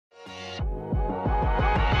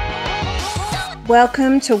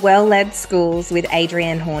Welcome to Well-Led Schools with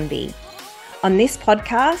Adrienne Hornby. On this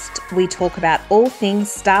podcast, we talk about all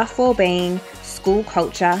things staff wellbeing, school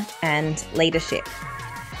culture, and leadership.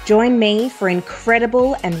 Join me for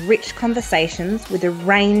incredible and rich conversations with a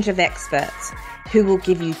range of experts who will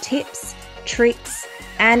give you tips, tricks,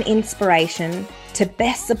 and inspiration to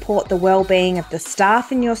best support the wellbeing of the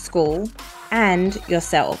staff in your school and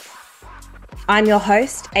yourself. I'm your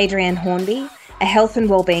host, Adrienne Hornby, a health and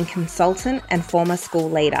wellbeing consultant and former school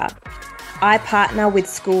leader. I partner with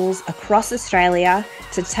schools across Australia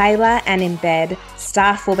to tailor and embed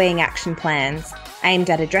staff wellbeing action plans aimed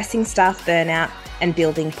at addressing staff burnout and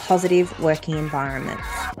building positive working environments.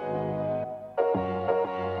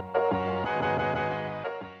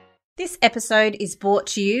 This episode is brought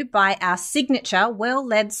to you by our signature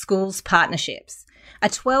Well-Led Schools partnerships, a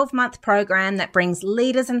 12-month program that brings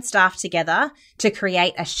leaders and staff together to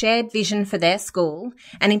create a shared vision for their school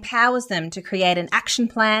and empowers them to create an action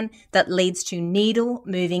plan that leads to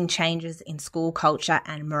needle-moving changes in school culture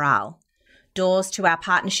and morale. Doors to our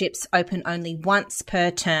partnerships open only once per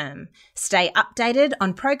term. Stay updated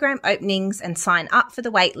on program openings and sign up for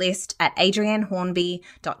the waitlist at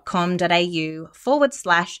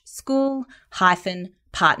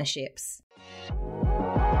adriennehornby.com.au/school-partnerships.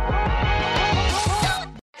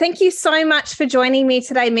 Thank you so much for joining me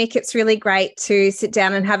today, Mick. It's really great to sit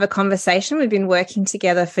down and have a conversation. We've been working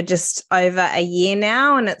together for just over a year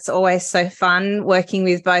now, and it's always so fun working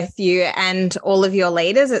with both you and all of your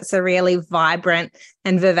leaders. It's a really vibrant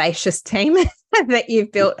and vivacious team that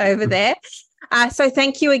you've built over there. So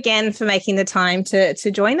thank you again for making the time to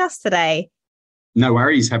join us today. No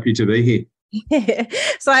worries. Happy to be here.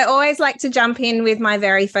 So I always like to jump in with my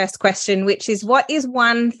very first question, which is, what is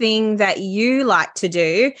one thing that you like to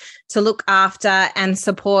do to look after and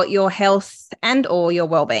support your health and or your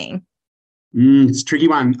wellbeing? It's a tricky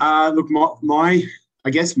one. Look, my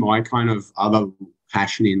kind of other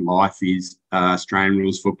passion in life is Australian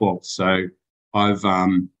rules football. So I've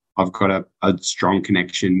got a strong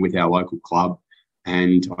connection with our local club,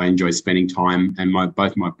 and I enjoy spending time. And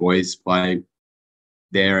both my boys play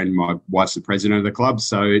there, and my wife's the president of the club,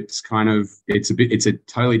 so it's a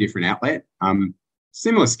totally different outlet.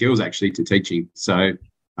 Similar skills actually to teaching. So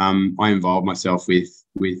I involve myself with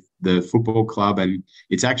the football club, and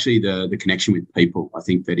it's actually the connection with people. I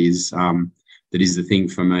think that is the thing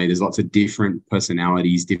for me. There's lots of different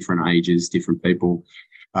personalities, different ages, different people,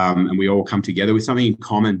 and we all come together with something in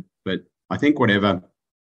common. But I think whatever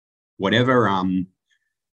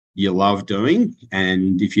you love doing,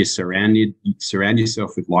 and if you surround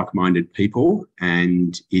yourself with like-minded people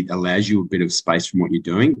and it allows you a bit of space from what you're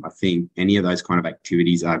doing, I think any of those kind of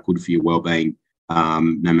activities are good for your well-being,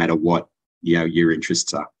 no matter what your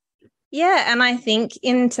interests are. Yeah, and I think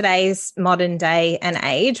in today's modern day and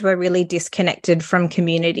age, we're really disconnected from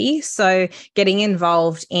community. So getting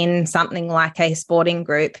involved in something like a sporting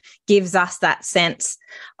group gives us that sense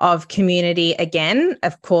of community again,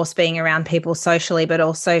 of course, being around people socially, but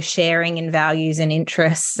also sharing in values and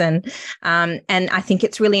interests. And I think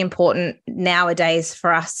it's really important nowadays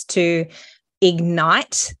for us to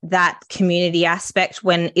ignite that community aspect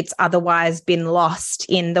when it's otherwise been lost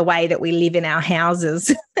in the way that we live in our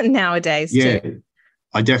houses nowadays. Yeah, too.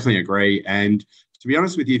 I definitely agree. And to be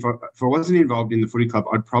honest with you, if I wasn't involved in the footy club,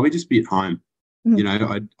 I'd probably just be at home.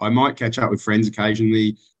 Mm-hmm. I might catch up with friends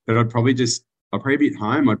occasionally, but I'd probably be at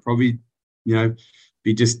home. I'd probably,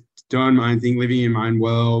 be just doing my own thing, living in my own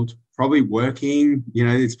world, probably working.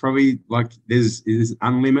 It's probably like there's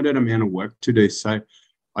unlimited amount of work to do. So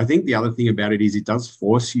I think the other thing about it is it does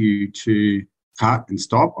force you to cut and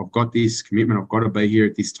stop. I've got this commitment. I've got to be here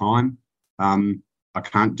at this time. I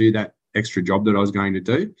can't do that extra job that I was going to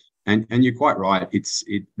do. And you're quite right.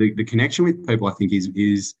 The connection with people, I think,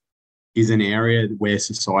 is an area where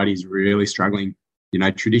society is really struggling.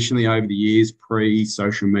 Traditionally over the years,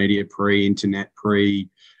 pre-social media, pre-internet,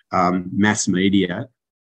 mass media,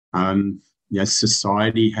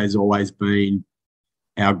 society has always been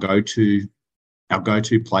our go-to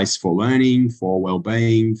place for learning, for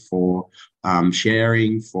well-being, for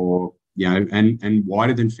sharing, for and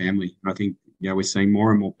wider than family. And I think we're seeing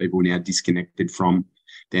more and more people now disconnected from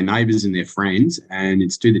their neighbours and their friends, and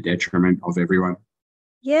it's to the detriment of everyone.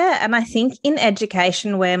 Yeah, and I think in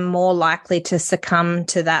education, we're more likely to succumb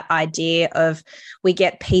to that idea of we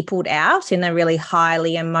get peopled out in a really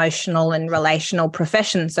highly emotional and relational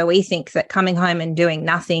profession. So we think that coming home and doing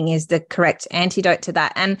nothing is the correct antidote to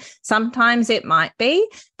that. And sometimes it might be,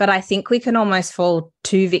 but I think we can almost fall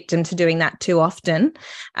too victim to doing that too often,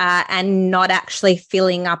 and not actually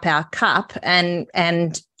filling up our cup and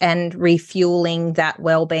refueling that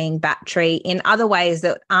wellbeing battery in other ways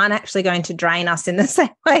that aren't actually going to drain us in the same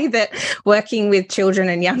way that working with children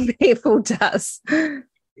and young people does. And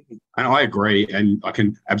I agree, and I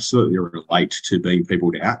can absolutely relate to being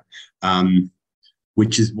peopled out,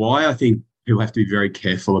 which is why I think people have to be very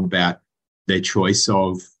careful about their choice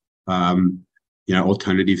of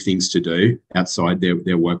alternative things to do outside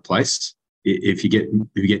their workplace. If you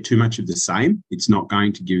get too much of the same, it's not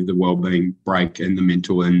going to give the wellbeing break and the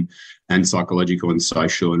mental and psychological and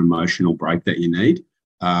social and emotional break that you need.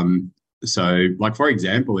 So, like, for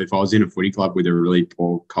example, if I was in a footy club with a really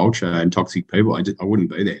poor culture and toxic people, I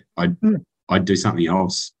wouldn't be there. I'd do something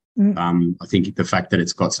else. I think the fact that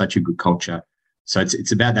it's got such a good culture. So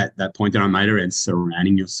it's about that point that I made around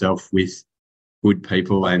surrounding yourself with good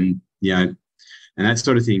people and that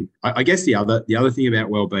sort of thing. I guess the other thing about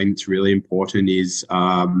wellbeing that's really important is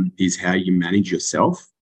how you manage yourself,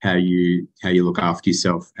 how you look after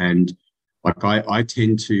yourself. And like I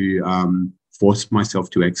tend to force myself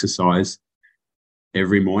to exercise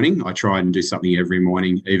every morning. I try and do something every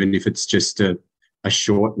morning, even if it's just a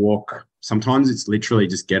short walk. Sometimes it's literally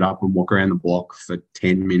just get up and walk around the block for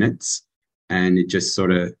 10 minutes, and it just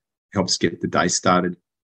sort of helps get the day started.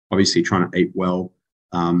 Obviously trying to eat well,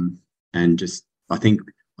 and just I think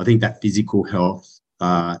that physical health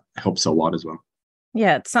helps a lot as well.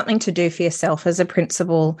 Yeah, it's something to do for yourself. As a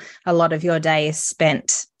principal, a lot of your day is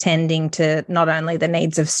spent tending to not only the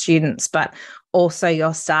needs of students, but also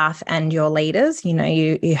your staff and your leaders.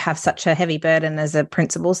 You have such a heavy burden as a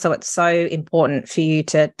principal, so it's so important for you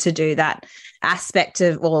to do that aspect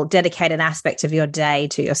of, or dedicate an aspect of your day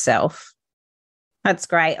to yourself. That's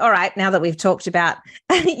great. All right, now that we've talked about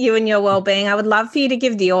you and your wellbeing, I would love for you to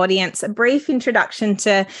give the audience a brief introduction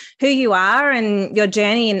to who you are and your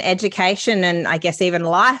journey in education and I guess even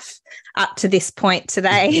life up to this point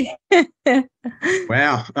today.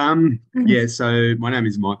 Wow. So my name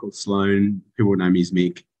is Michael Sloan. People know me as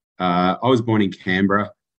Mick. I was born in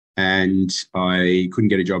Canberra, and I couldn't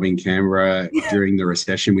get a job in Canberra during the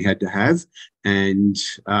recession we had to have. And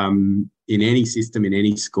in any system, in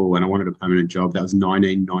any school, and I wanted a permanent job. That was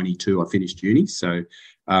 1992. I finished uni, so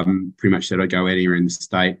pretty much said I'd go anywhere in the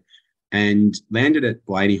state, and landed at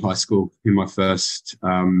Blaney High School in my first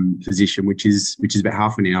position, which is about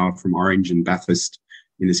half an hour from Orange and Bathurst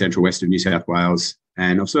in the central west of New South Wales.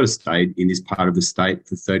 And I've sort of stayed in this part of the state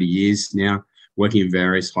for 30 years now, working in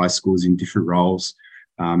various high schools in different roles.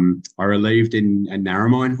 I relieved in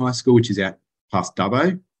Narromine High School, which is out past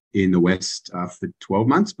Dubbo in the west, for 12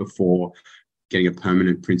 months before getting a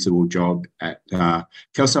permanent principal job at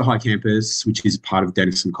Kelso High Campus, which is part of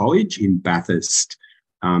Denison College in Bathurst.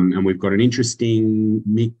 And we've got an interesting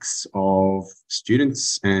mix of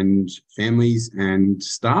students and families and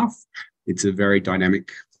staff. It's a very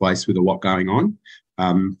dynamic place with a lot going on.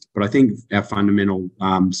 But I think our fundamental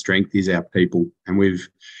strength is our people, and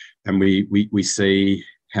we see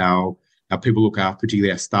how our people look after,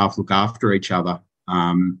 particularly our staff, look after each other.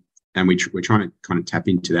 And we're trying to kind of tap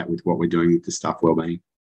into that with what we're doing with the staff wellbeing.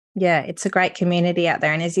 Yeah, it's a great community out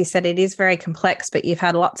there. And as you said, it is very complex, but you've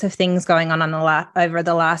had lots of things going on over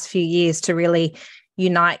the last few years to really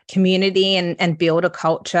unite community and build a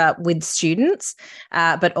culture with students,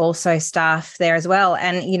 but also staff there as well.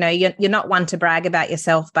 And, you're not one to brag about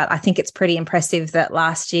yourself, but I think it's pretty impressive that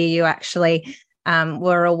last year you actually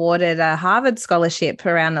were awarded a Harvard scholarship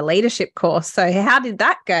around a leadership course. So how did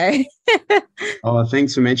that go? Oh,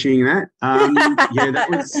 thanks for mentioning that.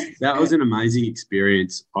 That was an amazing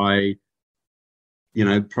experience. I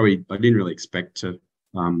didn't really expect to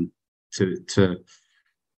kind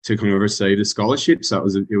of receive the scholarship. So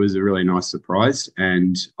it was a really nice surprise,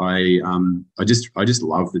 and I just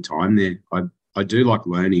love the time there. I do like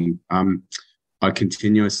learning. I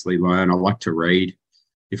continuously learn. I like to read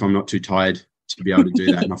if I'm not too tired to be able to do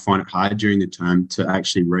that. And I find it hard during the term to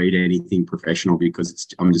actually read anything professional because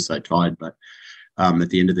I'm just so tired. But at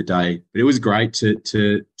the end of the day, but it was great to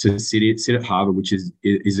sit at Harvard, which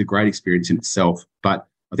is a great experience in itself. But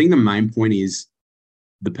I think the main point is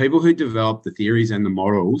the people who developed the theories and the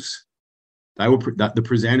models, the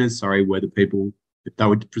presenters, were the people, they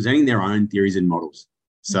were presenting their own theories and models.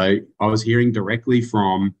 So I was hearing directly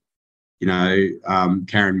from,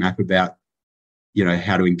 Karen Mapp about,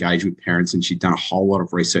 how to engage with parents, and she'd done a whole lot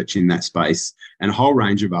of research in that space, and a whole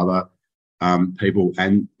range of other people.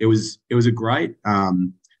 And it was a great,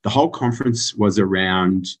 the whole conference was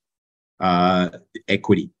around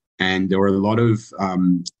equity, and there were a lot of,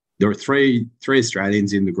 there were three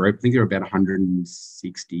Australians in the group. I think there were about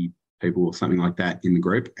 160 people or something like that in the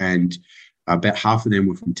group. And about half of them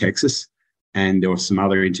were from Texas, and there were some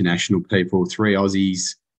other international people, 3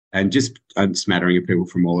 Aussies, and just a smattering of people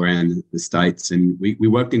from all around the States. And we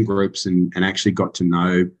worked in groups and actually got to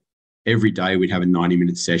know. Every day we'd have a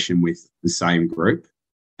 90-minute session with the same group,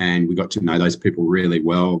 and we got to know those people really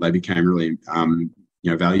well. They became really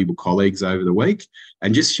valuable colleagues over the week,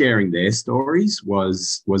 and just sharing their stories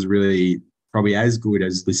was really probably as good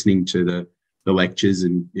as listening to the lectures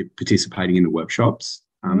and participating in the workshops.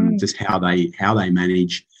 Just how they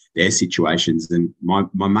manage their situations. And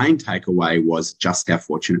my main takeaway was just how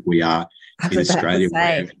fortunate we are in Australia,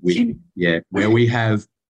 where we have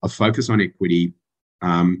a focus on equity.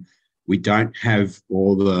 We don't have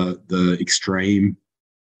all the extreme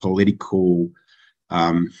political,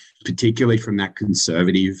 particularly from that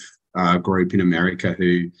conservative group in America,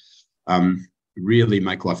 who really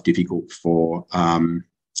make life difficult for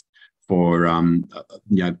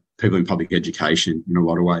people in public education in a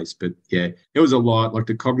lot of ways. But yeah, it was a lot. Like,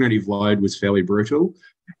 the cognitive load was fairly brutal,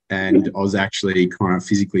 and I was actually kind of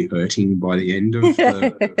physically hurting by the end of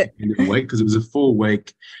the week, because it was a full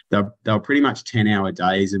week. They were pretty much 10-hour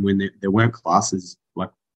days, and when there weren't classes,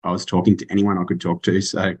 like, I was talking to anyone I could talk to.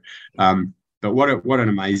 So, but what an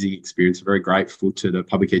amazing experience. Very grateful to the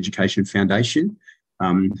Public Education Foundation,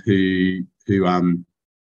 who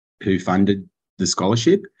funded the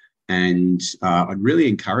scholarship. And I'd really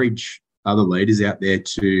encourage other leaders out there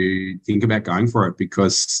to think about going for it,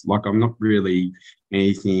 because, like, I'm not really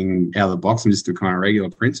anything out of the box. I'm just a kind of regular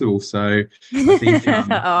principal. So I think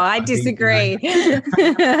I disagree.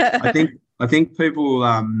 I think people,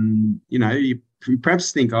 you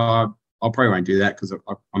perhaps think, I probably won't do that because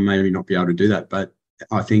I may not be able to do that. But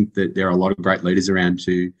I think that there are a lot of great leaders around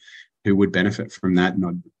who would benefit from that,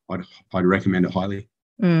 and I'd recommend it highly.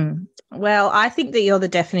 Well, I think that you're the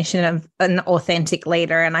definition of an authentic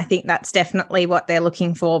leader, and I think that's definitely what they're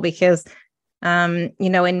looking for, because in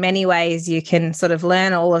many ways you can sort of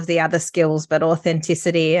learn all of the other skills, but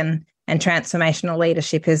authenticity and transformational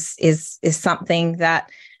leadership is something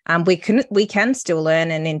that we can still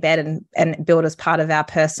learn and embed and build as part of our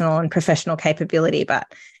personal and professional capability. But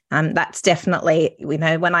that's definitely, when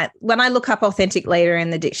I look up authentic leader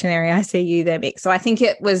in the dictionary, I see you there, Mick. So I think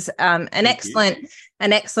it was an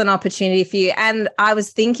excellent opportunity for you. And I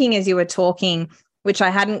was thinking as you were talking, which I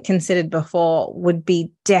hadn't considered before, would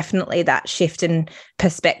be definitely that shift in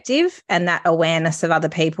perspective and that awareness of other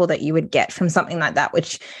people that you would get from something like that,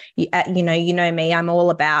 which, you know me, I'm all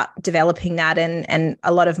about developing that. And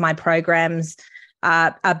a lot of my programs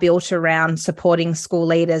are built around supporting school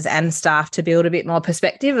leaders and staff to build a bit more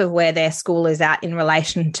perspective of where their school is at in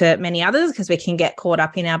relation to many others, because we can get caught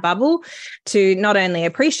up in our bubble, to not only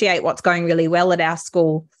appreciate what's going really well at our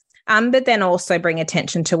school, but then also bring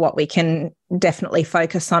attention to what we can definitely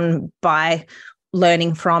focus on by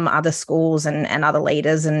learning from other schools and other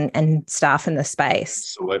leaders and staff in the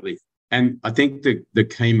space. Absolutely. And I think the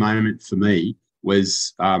key moment for me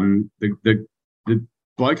was the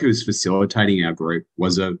bloke who was facilitating our group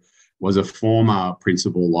was a former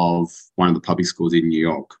principal of one of the public schools in New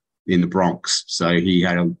York, in the Bronx. So he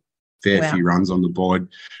had a fair few runs on the board,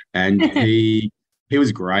 and he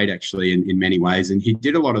was great actually in many ways. And he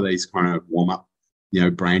did a lot of these kind of warm up,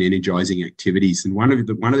 brain energizing activities. And one of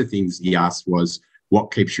the things he asked was,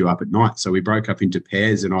 what keeps you up at night? So we broke up into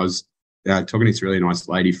pairs, and I was talking to this really nice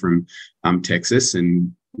lady from Texas,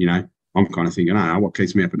 and I'm kind of thinking, I don't know, what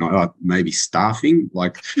keeps me up at night? Oh, maybe staffing,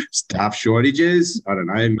 like staff shortages. I don't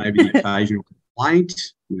know, maybe an occasional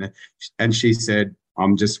complaint. And she said,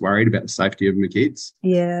 I'm just worried about the safety of my kids.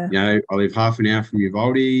 Yeah. I live half an hour from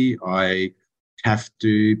Uvalde. I have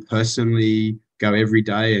to personally go every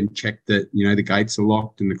day and check that, the gates are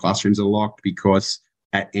locked and the classrooms are locked, because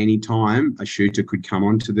at any time a shooter could come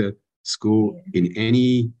onto the school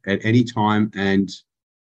at any time, and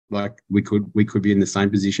like we could be in the same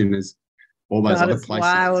position as all those other places.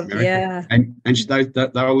 Wild, yeah. And they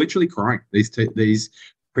were literally crying. These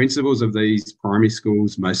principals of these primary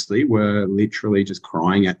schools mostly were literally just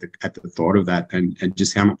crying at the thought of that, and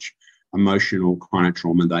just how much emotional kind of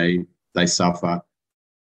trauma they suffer.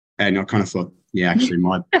 And I kind of thought, yeah, actually,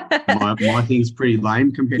 my thing's pretty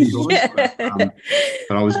lame compared to yours.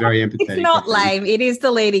 But I was very empathetic. It's not lame. It is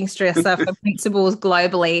the leading stressor for principals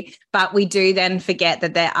globally. But we do then forget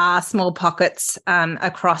that there are small pockets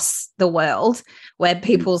across the world where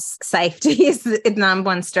people's safety is the number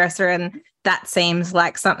one stressor, and that seems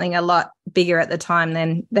like something a lot bigger at the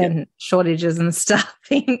time than shortages and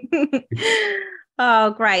staffing.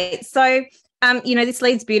 Oh, great. So, this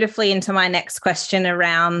leads beautifully into my next question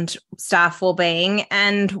around staff wellbeing,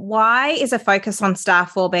 and why is a focus on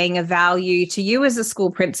staff wellbeing of value to you as a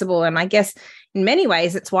school principal? And I guess in many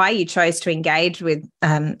ways, it's why you chose to engage with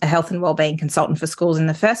a health and wellbeing consultant for schools in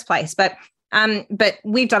the first place. But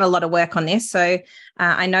we've done a lot of work on this, so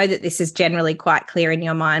I know that this is generally quite clear in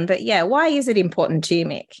your mind. But yeah, why is it important to you,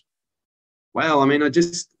 Mick? Well, I mean,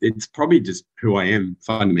 it's probably just who I am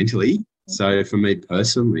fundamentally. So for me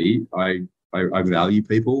personally, I value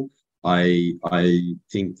people. I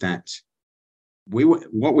think that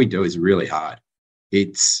what we do is really hard.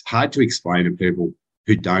 It's hard to explain to people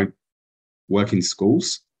who don't work in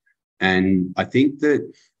schools. And I think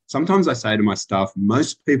that sometimes I say to my staff,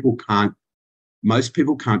 most people can't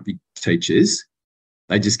be teachers.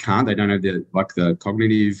 They just can't. They don't have the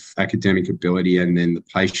cognitive academic ability, and then the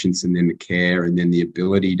patience, and then the care, and then the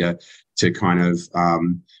ability to kind of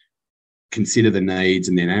consider the needs,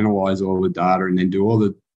 and then analyze all the data, and then do all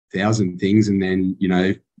the 1,000 things, and then, you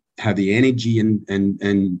know, have the energy and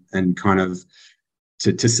kind of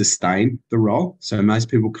to sustain the role. So most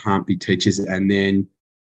people can't be teachers. And then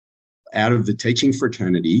out of the teaching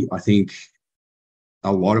fraternity, I think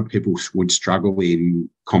a lot of people would struggle in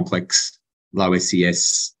complex low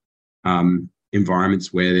SES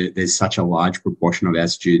environments where there's such a large proportion of our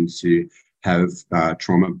students who have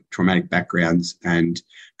traumatic backgrounds and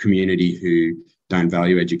community who don't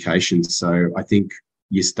value education. So I think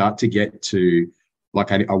you start to get to like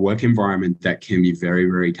a work environment that can be very,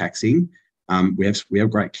 very taxing. We have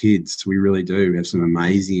great kids. We really do. We have some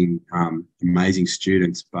amazing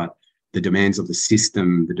students, but the demands of the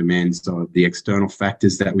system, the demands of the external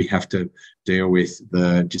factors that we have to deal with,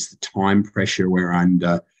 the time pressure we're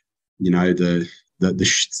under, you know, the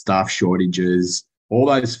staff shortages, all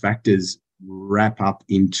those factors wrap up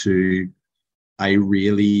into a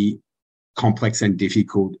really complex and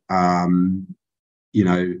difficult, kind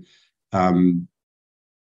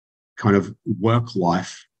of work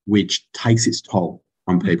life, which takes its toll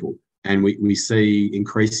on people. And we see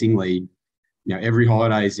increasingly, you know, every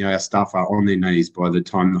holidays, you know, our staff are on their knees by the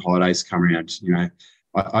time the holidays come around. You know,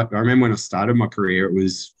 I remember when I started my career,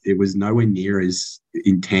 it was nowhere near as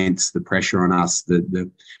intense, the pressure on us,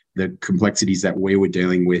 the complexities that we were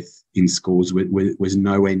dealing with in schools was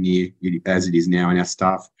nowhere near as it is now, and our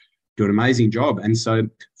staff do an amazing job. And so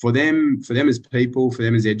for them as people, for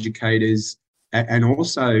them as educators, and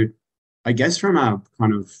also, I guess from a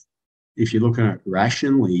kind of, if you're looking at it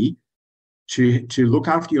rationally, to look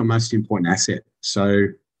after your most important asset. So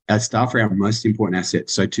our staff are our most important asset.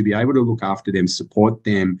 So to be able to look after them, support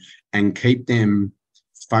them, and keep them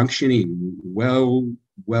functioning, well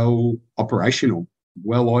operational,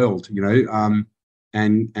 well oiled, you know,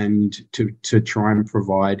 and to try and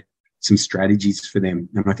provide some strategies for them.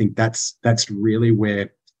 And I think that's really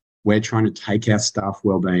where we're trying to take our staff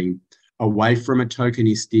wellbeing away from a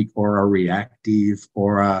tokenistic or a reactive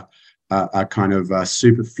or a kind of a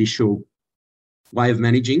superficial way of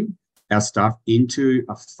managing our staff into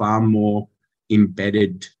a far more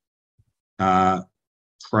embedded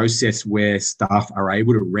process where staff are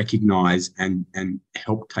able to recognise and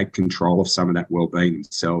help take control of some of that wellbeing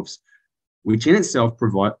themselves, which in itself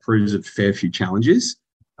proves a fair few challenges.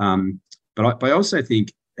 But I also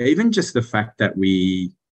think even just the fact that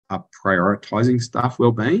we are prioritising staff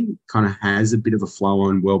wellbeing kind of has a bit of a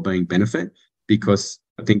flow-on wellbeing benefit, because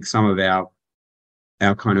I think some of our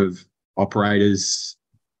kind of operators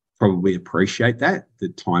probably appreciate that the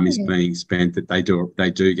time is being spent, that they do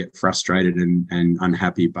get frustrated and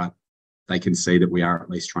unhappy, but they can see that we are at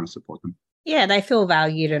least trying to support them. Yeah, they feel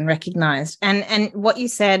valued and recognised. And what you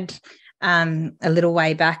said a little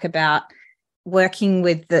way back about working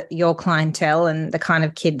with your clientele and the kind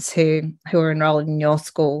of kids who are enrolled in your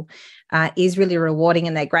school is really rewarding,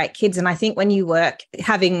 and they're great kids. And I think when you work,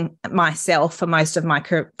 having myself for most of my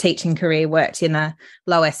teaching career worked in a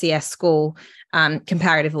low SES school,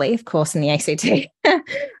 comparatively, of course, in the ACT,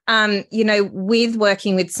 you know, with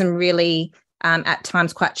working with some really at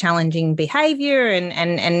times quite challenging behaviour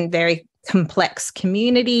and very complex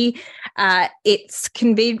community, it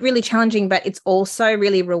can be really challenging, but it's also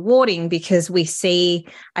really rewarding because we see,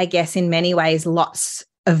 I guess, in many ways, lots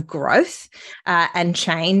of growth and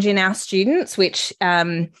change in our students, which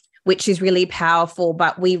is really powerful.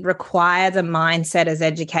 But we require the mindset as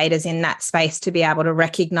educators in that space to be able to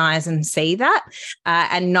recognise and see that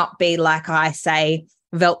and not be, like I say,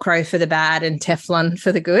 Velcro for the bad and Teflon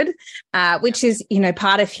for the good, which is, you know,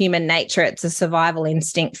 part of human nature. It's a survival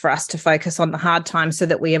instinct for us to focus on the hard times so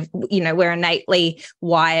that we have, you know, we're innately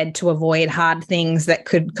wired to avoid hard things that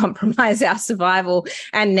could compromise our survival.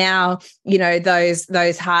 And now, you know,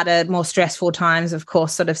 those harder, more stressful times, of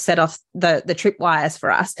course, sort of set off the tripwires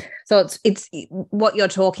for us. So it's what you're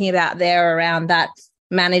talking about there around that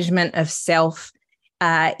management of self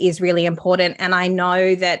is really important. And I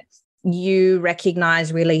know that you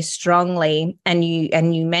recognize really strongly, and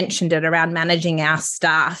you mentioned it around managing our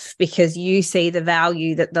staff, because you see the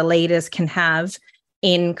value that the leaders can have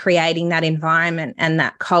in creating that environment and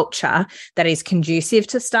that culture that is conducive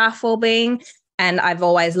to staff wellbeing. And I've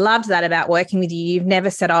always loved that about working with you. You've never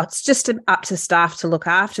said, oh, it's just up to staff to look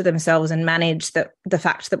after themselves and manage the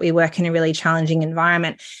fact that we work in a really challenging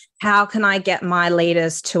environment. How can I get my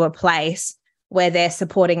leaders to a place where they're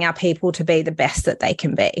supporting our people to be the best that they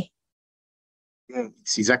can be? Yeah,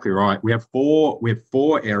 it's exactly right. We have four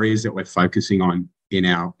areas that we're focusing on in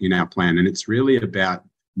our plan, and it's really about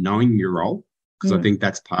knowing your role, because I think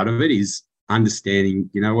that's part of it, is understanding,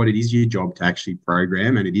 what it is your job to actually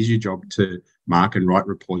program, and it is your job to mark and write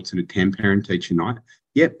reports and attend parent-teacher night.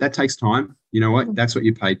 Yep, that takes time. You know what? That's what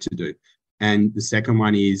you're paid to do. And the second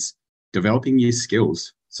one is developing your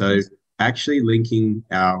skills. So actually linking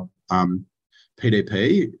our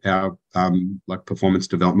PDP, our like performance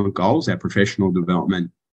development goals, our professional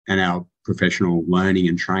development and our professional learning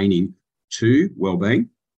and training to wellbeing,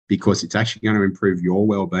 because it's actually going to improve your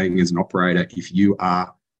wellbeing as an operator if you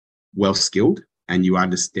are well skilled and you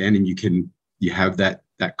understand and you have that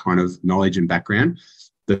kind of knowledge and background.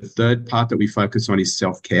 The third part that we focus on is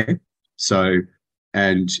self-care.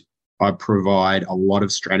 And I provide a lot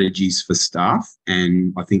of strategies for staff,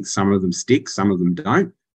 and I think some of them stick, some of them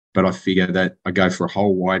don't. But I figure that I go for a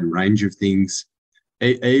whole wide range of things,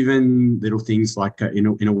 even little things like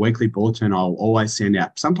in a weekly bulletin, I'll always send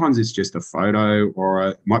out. Sometimes it's just a photo, or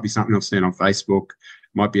it might be something I've seen on Facebook,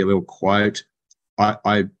 might be a little quote.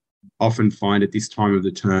 I often find at this time of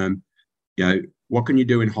the term, what can you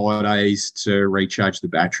do in holidays to recharge the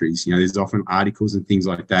batteries? There's often articles and things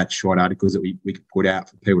like that, short articles that we could put out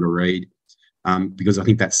for people to read, because I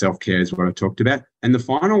think that self-care is what I talked about. And the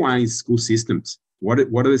final one is school systems. What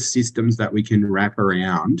are the systems that we can wrap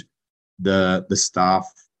around the staff?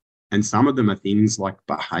 And some of them are things like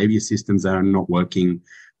behaviour systems that are not working,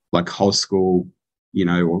 like whole school,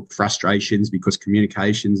 or frustrations because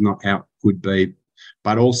communication's not how it could be,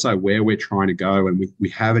 but also where we're trying to go. And we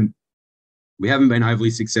haven't been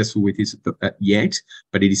overly successful with this yet,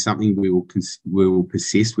 but it is something we will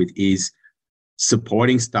persist with, is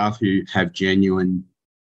supporting staff who have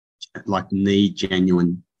need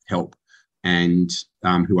genuine help, and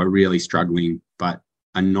who are really struggling but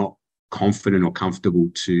are not confident or comfortable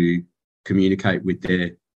to communicate with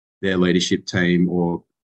their leadership team, or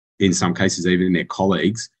in some cases even their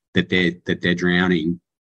colleagues, that they're drowning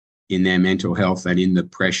in their mental health and in the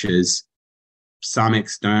pressures, some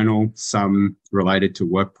external, some related to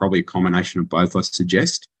work, probably a combination of both, I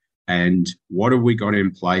suggest. And what have we got in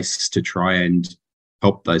place to try and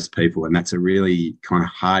help those people? And that's a really kind of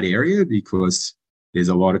hard area, because there's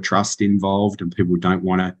a lot of trust involved and people don't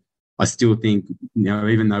want to. I still think,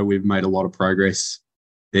 even though we've made a lot of progress,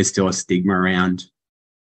 there's still a stigma around,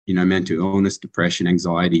 mental illness, depression,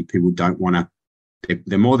 anxiety. People don't want to.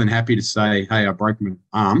 They're more than happy to say, hey, I broke my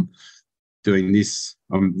arm doing this.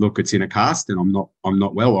 Look, it's in a cast and I'm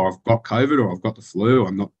not well, or I've got COVID, or I've got the flu.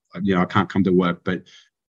 I'm not, I can't come to work. But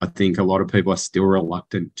I think a lot of people are still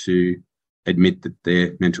reluctant to admit that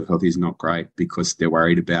their mental health is not great, because they're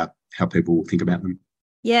worried about how people will think about them.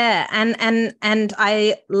 Yeah, and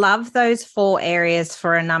I love those four areas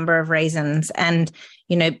for a number of reasons. And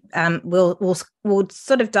we'll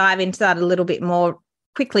sort of dive into that a little bit more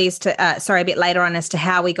quickly a bit later on, as to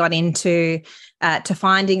how we got into to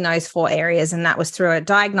finding those four areas, and that was through a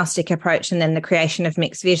diagnostic approach and then the creation of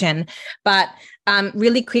Mick's vision. But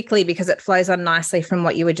really quickly, because it flows on nicely from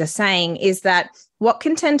what you were just saying, is that what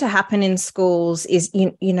can tend to happen in schools is,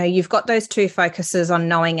 you've got those two focuses on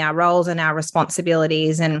knowing our roles and our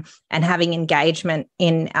responsibilities and having engagement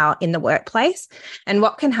in the workplace. And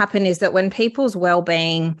what can happen is that when people's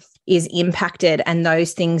well-being is impacted and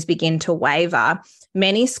those things begin to waver,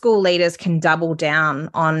 many school leaders can double down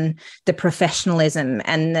on the professionalism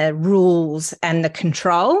and the rules and the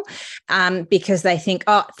control, because they think,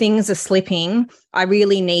 oh, things are slipping. I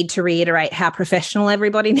really need to reiterate how professional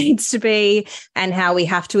everybody needs to be and how we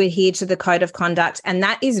have to adhere to the code of conduct. And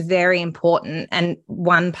that is very important and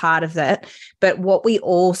one part of it. But what we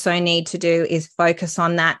also need to do is focus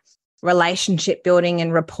on that relationship building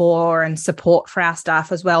and rapport and support for our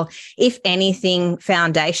staff as well, if anything,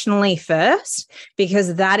 foundationally first,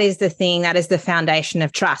 because that is the thing, that is the foundation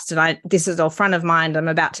of trust. And this is all front of mind. I'm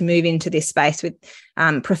about to move into this space with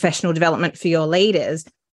professional development for your leaders,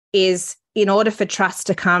 is in order for trust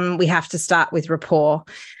to come, we have to start with rapport.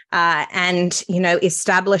 And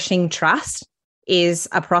establishing trust is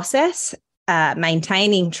a process.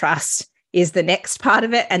 Maintaining trust is the next part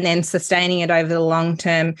of it, and then sustaining it over the long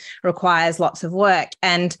term requires lots of work.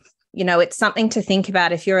 And it's something to think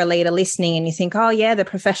about if you're a leader listening and you think, oh, yeah, the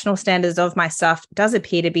professional standards of my staff does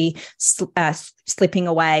appear to be slipping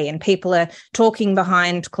away and people are talking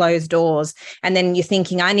behind closed doors. And then you're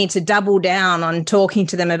thinking, I need to double down on talking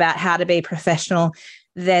to them about how to be professional.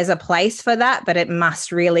 There's a place for that, but it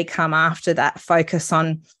must really come after that focus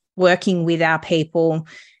on working with our people,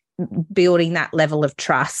 building that level of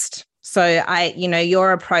trust. So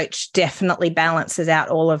your approach definitely balances out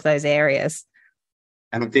all of those areas.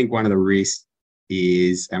 And I think one of the risks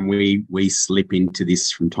is, and we slip into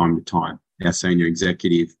this from time to time, our senior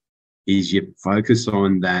executive, is you focus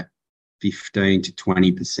on that 15 to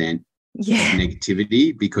 20% of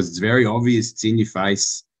negativity, because it's very obvious, it's in your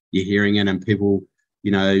face, you're hearing it, and people,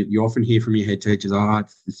 you often hear from your head teachers, oh,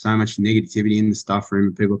 there's so much negativity in the staff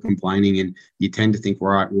room, people are complaining, and you tend to think,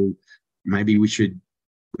 right, well, maybe we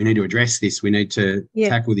need to address this, we need to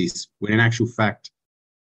tackle this, when in actual fact,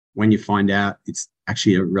 when you find out it's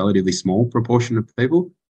actually a relatively small proportion of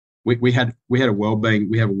people. We have a wellbeing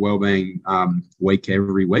week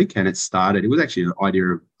every week, and it was actually an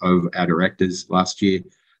idea of our directors last year,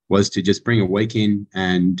 was to just bring a week in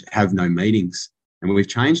and have no meetings. And we've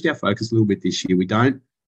changed our focus a little bit this year. We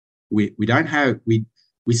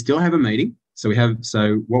still have a meeting. So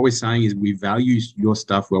what we're saying is we value your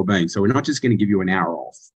staff wellbeing. So we're not just going to give you an hour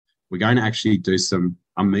off. We're going to actually do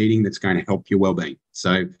a meeting that's going to help your wellbeing.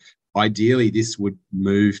 So ideally, this would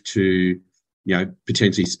move to,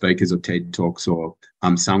 potentially speakers or TED Talks or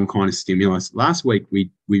some kind of stimulus. Last week,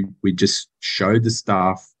 we just showed the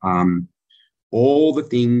staff all the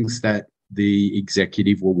things that the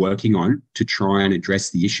executive were working on to try and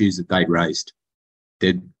address the issues that they'd raised.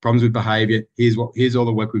 Their problems with behaviour. Here's all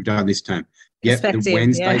the work we've done this term. Yep,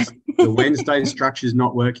 the Wednesday structure is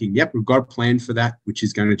not working. Yep, we've got a plan for that, which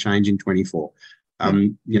is going to change in 24.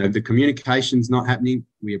 The communication's not happening.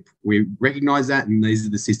 We recognise that, and these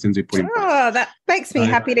are the systems we put in place. Oh, that makes me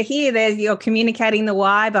happy to hear that you're communicating the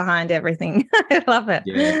why behind everything. I love it.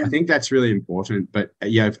 Yeah, I think that's really important. But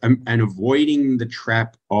and avoiding the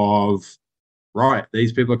trap of, right,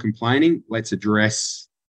 these people are complaining, let's address.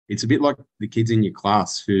 It's a bit like the kids in your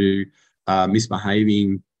class who are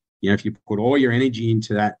misbehaving. If you put all your energy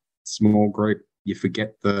into that small group, you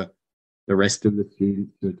forget the rest of the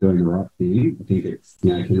students who are doing the right thing. I think it's,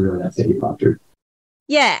 can really upset you after.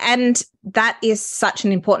 Yeah, and that is such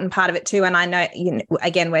an important part of it too. And I know,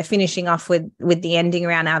 again, we're finishing off with the ending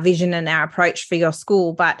around our vision and our approach for your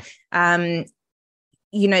school, but that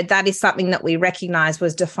is something that we recognise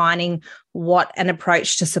was defining what an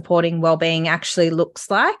approach to supporting wellbeing actually looks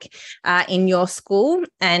like in your school.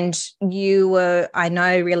 And you were, I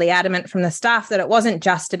know, really adamant from the staff that it wasn't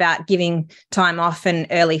just about giving time off and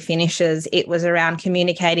early finishes. It was around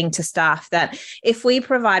communicating to staff that if we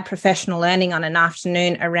provide professional learning on an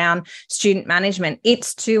afternoon around student management,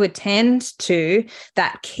 it's to attend to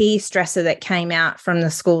that key stressor that came out from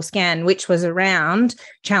the school scan, which was around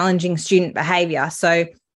challenging student behaviour. So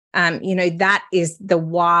that is the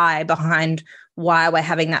why behind why we're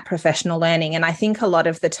having that professional learning. And I think a lot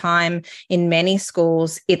of the time in many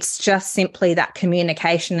schools, it's just simply that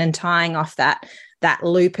communication and tying off that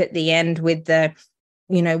loop at the end with the,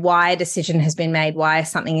 why a decision has been made, why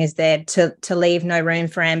something is there, to leave no room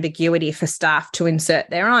for ambiguity for staff to insert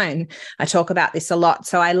their own. I talk about this a lot.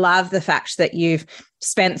 So I love the fact that you've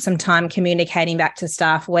spent some time communicating back to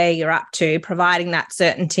staff where you're up to, providing that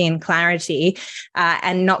certainty and clarity,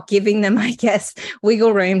 and not giving them, I guess,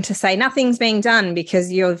 wiggle room to say nothing's being done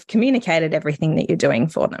because you've communicated everything that you're doing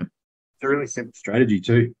for them. It's a really simple strategy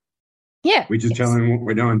too. Yeah. We just tell them what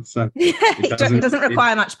we're doing. So it doesn't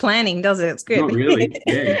require much planning, does it? It's good. Not really.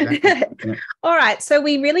 Yeah, exactly. Yeah. All right. So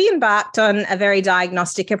we really embarked on a very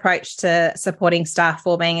diagnostic approach to supporting staff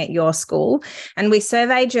wellbeing at your school. And we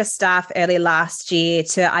surveyed your staff early last year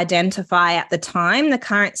to identify at the time the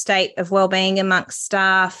current state of wellbeing amongst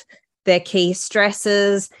staff, their key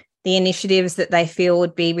stresses, the initiatives that they feel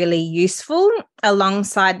would be really useful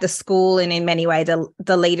alongside the school and in many ways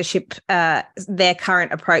the leadership, their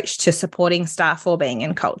current approach to supporting staff wellbeing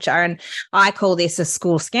and culture. And I call this a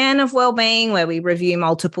school scan of wellbeing, where we review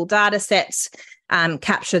multiple data sets,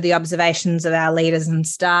 capture the observations of our leaders and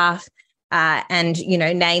staff, and,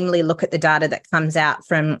 namely look at the data that comes out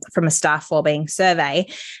from a staff wellbeing survey.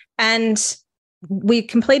 And we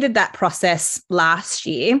completed that process last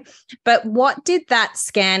year, but what did that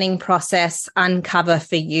scanning process uncover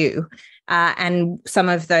for you, and some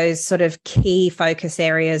of those sort of key focus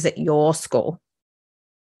areas at your school?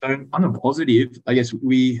 So on a positive, I guess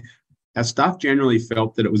our staff generally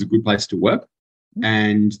felt that it was a good place to work,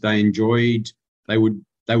 and they would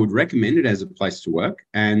recommend it as a place to work,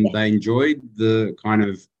 and they enjoyed the kind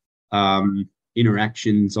of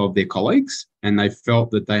interactions of their colleagues, and they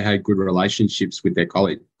felt that they had good relationships with their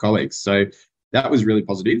colleagues. So that was really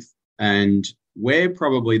positive. And where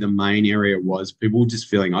probably the main area was people just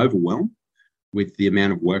feeling overwhelmed with the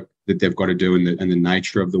amount of work that they've got to do and the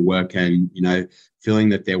nature of the work, and, you know, feeling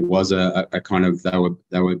that there was a kind of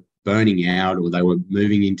they were burning out, or they were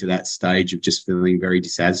moving into that stage of just feeling very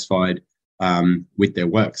dissatisfied with their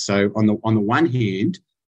work. So on the one hand,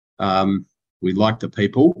 we like the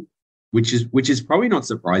people, which is probably not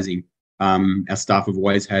surprising. Our staff have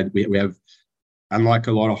always had, we have, unlike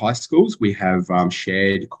a lot of high schools, we have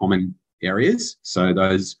shared common areas. So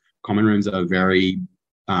those common rooms are very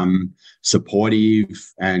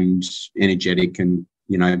supportive and energetic, and,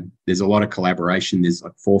 you know, there's a lot of collaboration. There's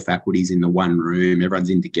like 4 faculties in the one room, everyone's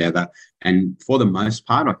in together. And for the most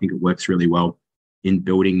part, I think it works really well in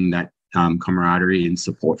building that camaraderie and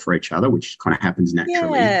support for each other, which kind of happens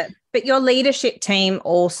naturally. Yeah, but your leadership team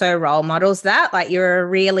also role models that. Like, you're a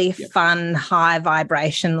really fun, high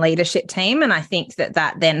vibration leadership team. And I think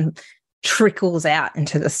that then trickles out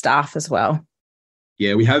into the staff as well.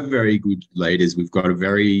 Yeah, we have very good leaders. We've got a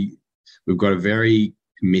very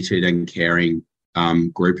committed and caring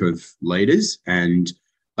group of leaders, and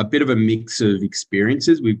a bit of a mix of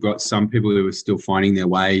experiences. We've got some people who are still finding their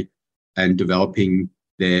way and developing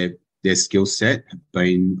their skill set, have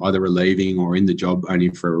been either relieving or in the job only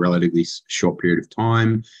for a relatively short period of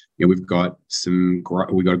time. You know, we've got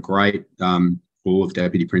a great pool of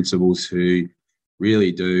deputy principals who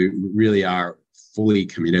really are fully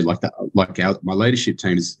committed. My leadership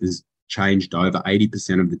team has changed over.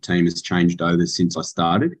 80% of the team has changed over since I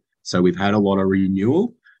started. So we've had a lot of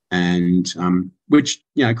renewal, and which,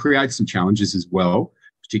 you know, creates some challenges as well,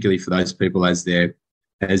 particularly for those people as they're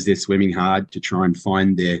swimming hard to try and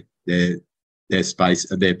find their space,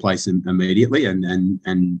 their place immediately,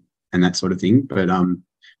 and that sort of thing. But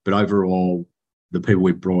overall, the people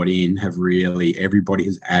we've brought in everybody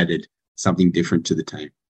has added something different to the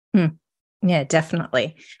team. Yeah,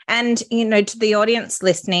 definitely. And, you know, to the audience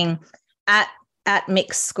listening, at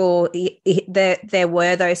Mick's school, there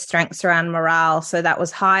were those strengths around morale. So that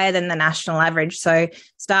was higher than the national average. So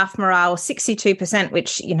staff morale, 62%,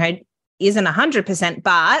 which, you know, isn't 100%,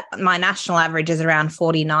 but my national average is around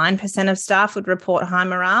 49% of staff would report high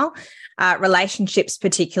morale. Relationships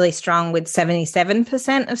particularly strong, with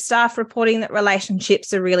 77% of staff reporting that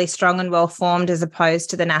relationships are really strong and well formed, as opposed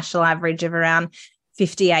to the national average of around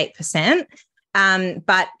 58%.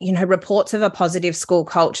 But, you know, reports of a positive school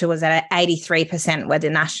culture was at 83%, where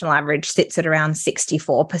the national average sits at around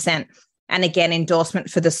 64%. And again,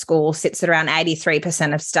 endorsement for the school sits at around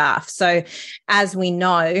 83% of staff. So as we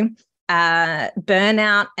know,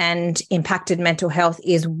 burnout and impacted mental health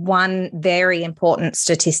is one very important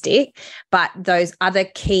statistic, but those other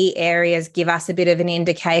key areas give us a bit of an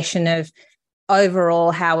indication of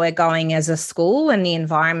overall how we're going as a school and the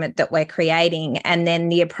environment that we're creating. And then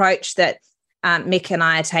the approach that Mick and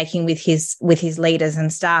I are taking with his leaders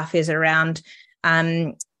and staff is around,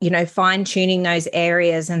 you know, fine-tuning those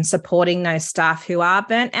areas and supporting those staff who are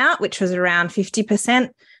burnt out, which was around 50%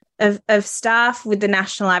 of staff, with the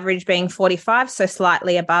national average being 45%, so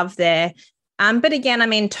slightly above there. But again, I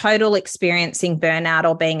mean, total experiencing burnout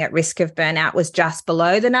or being at risk of burnout was just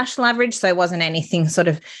below the national average, so it wasn't anything sort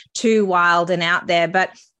of too wild and out there.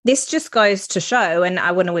 But this just goes to show, and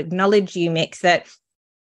I want to acknowledge you, Mick, that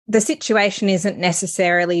the situation isn't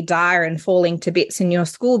necessarily dire and falling to bits in your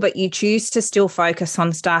school, but you choose to still focus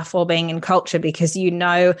on staff wellbeing and culture because you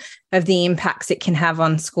know of the impacts it can have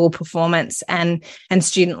on school performance and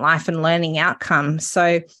student life and learning outcomes.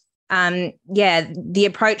 So, the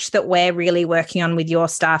approach that we're really working on with your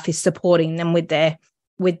staff is supporting them with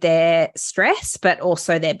their stress, but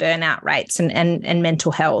also their burnout rates and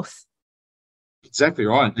mental health. Exactly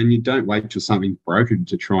right. And you don't wait till something's broken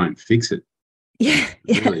to try and fix it. Yeah.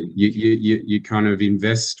 Really. You kind of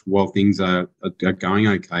invest while things are going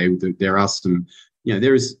okay. There are some, you know,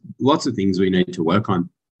 there is lots of things we need to work on.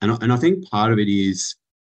 And I think part of it is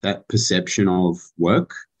that perception of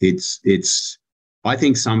work. I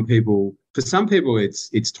think for some people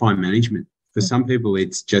it's time management. For some people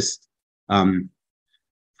it's just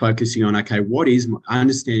focusing on, okay,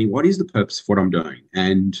 understanding what is the purpose of what I'm doing,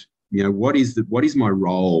 and, you know, what is my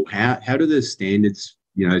role? How do the standards,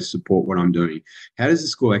 you know, support what I'm doing? How does the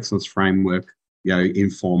school excellence framework, you know,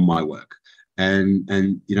 inform my work?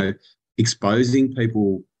 And you know, exposing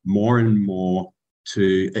people more and more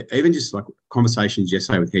to even just like conversations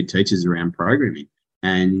yesterday with head teachers around programming,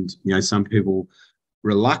 and, you know, some people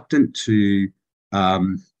reluctant to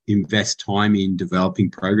invest time in developing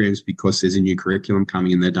programs because there's a new curriculum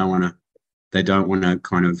coming and they don't want to they don't want to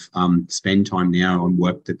kind of spend time now on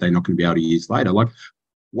work that they're not going to be able to use later. Like,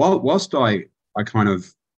 whilst I kind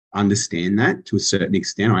of understand that to a certain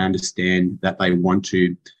extent, I understand that they want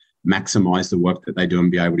to maximize the work that they do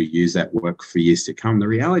and be able to use that work for years to come. The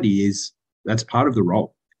reality is that's part of the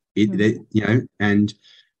role. And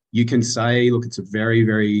you can say, look, it's a very,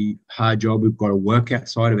 very hard job. We've got to work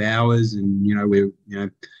outside of hours, and we're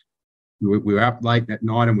up late at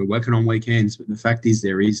night and we're working on weekends. But the fact is,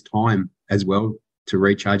 there is time as well to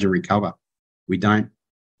recharge and recover. We don't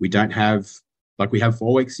have, like, we have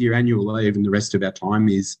 4 weeks a year annual leave, and the rest of our time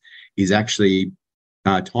is actually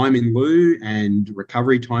time in lieu and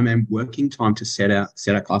recovery time and working time to set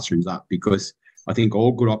our classrooms up. Because I think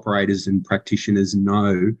all good operators and practitioners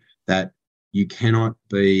know that you cannot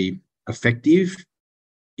be effective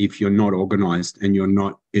if you're not organised and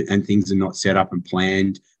things are not set up and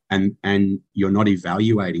planned, and you're not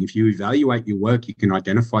evaluating. If you evaluate your work, you can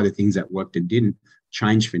identify the things that worked and didn't,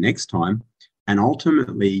 change for next time, and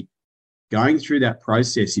ultimately going through that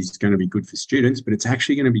process is going to be good for students, but it's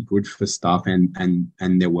actually going to be good for staff and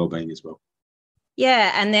their wellbeing as well.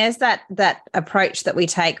 Yeah, and there's that approach that we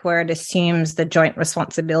take where it assumes the joint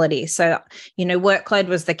responsibility. So, workload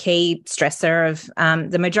was the key stressor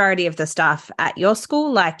of the majority of the staff at your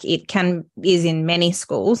school, like it is in many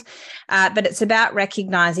schools. But it's about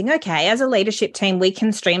recognizing, okay, as a leadership team, we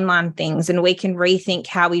can streamline things and we can rethink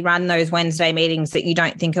how we run those Wednesday meetings that you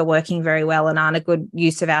don't think are working very well and aren't a good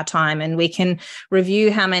use of our time. And we can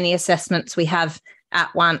review how many assessments we have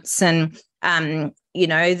at once, and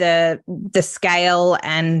the scale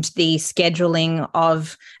and the scheduling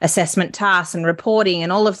of assessment tasks and reporting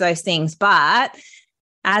and all of those things. But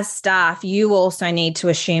as staff, you also need to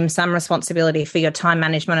assume some responsibility for your time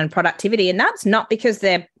management and productivity. And that's not because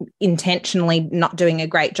they're intentionally not doing a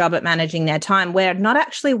great job at managing their time. We're not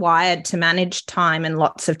actually wired to manage time and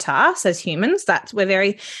lots of tasks as humans. We're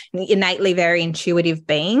very innately very intuitive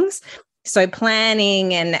beings. So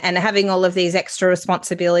planning and having all of these extra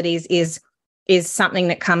responsibilities is something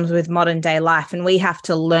that comes with modern day life. And we have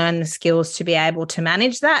to learn the skills to be able to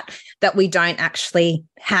manage that we don't actually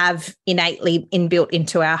have innately inbuilt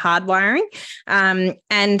into our hardwiring.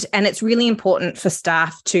 And it's really important for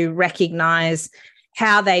staff to recognize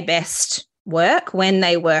how they best work, when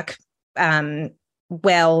they work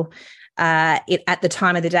well at the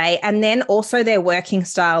time of the day, and then also their working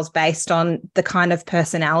styles based on the kind of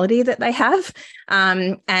personality that they have.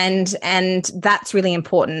 And that's really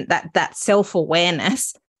important, that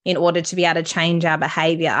self-awareness in order to be able to change our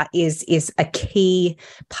behavior is a key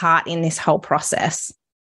part in this whole process.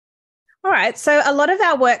 All right. So a lot of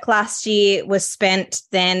our work last year was spent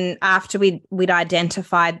then after we'd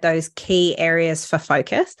identified those key areas for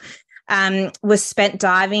focus. Was spent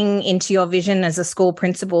diving into your vision as a school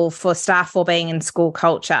principal for staff wellbeing and school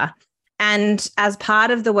culture. And as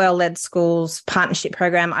part of the Well-Led Schools partnership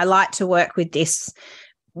program, I like to work with this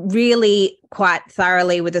really quite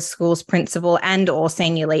thoroughly with the school's principal and or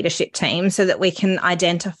senior leadership team, so that we can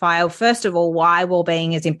identify, first of all, why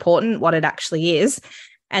wellbeing is important, what it actually is,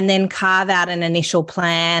 and then carve out an initial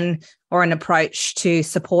plan or an approach to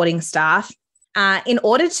supporting staff in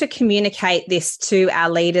order to communicate this to our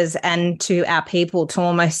leaders and to our people, to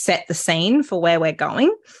almost set the scene for where we're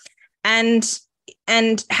going. And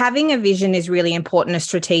having a vision is really important as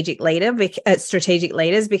strategic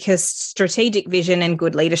leaders, because strategic vision and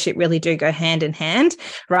good leadership really do go hand in hand,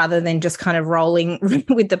 rather than just kind of rolling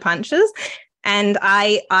with the punches. And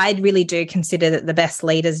I really do consider that the best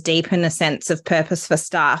leaders deepen a sense of purpose for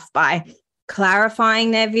staff by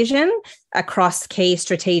clarifying their vision across key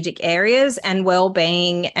strategic areas, and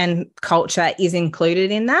wellbeing and culture is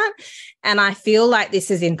included in that. And I feel like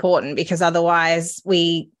this is important because otherwise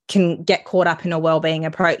we can get caught up in a wellbeing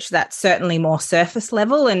approach that's certainly more surface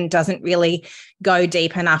level and doesn't really go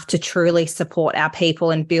deep enough to truly support our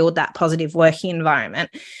people and build that positive working environment.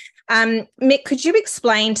 Mick, could you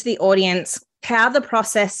explain to the audience how the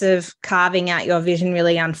process of carving out your vision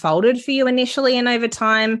really unfolded for you initially and over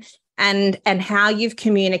time, and how you've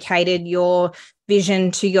communicated your vision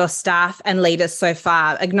to your staff and leaders so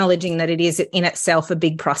far, acknowledging that it is in itself a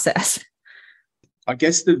big process? I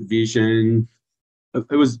guess the vision,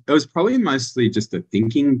 it was probably mostly just a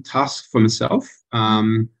thinking task for myself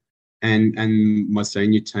and my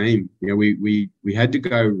senior team. We had to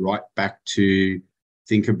go right back to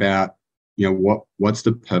think about, what's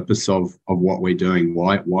the purpose of what we're doing?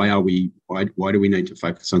 Why do we need to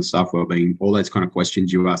focus on staff wellbeing? All those kind of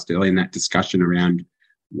questions you asked earlier in that discussion around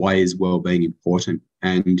why is wellbeing important,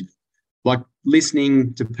 and like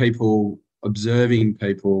listening to people, observing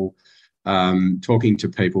people, talking to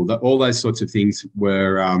people. All those sorts of things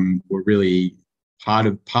were really part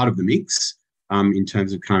of the mix. in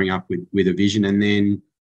terms of coming up with a vision. And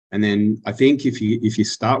then I think if you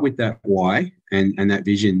start with that why and that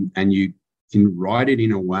vision, and you can write it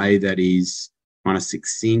in a way that is kind of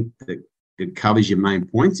succinct, that covers your main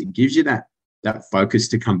points, it gives you that focus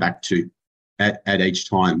to come back to at each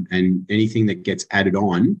time. And anything that gets added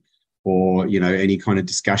on, or any kind of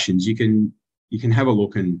discussions, you can have a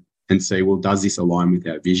look and see, well, does this align with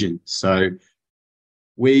our vision? So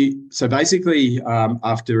basically,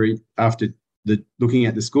 after looking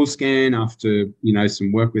at the school scan, after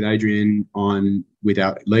some work with Adrian with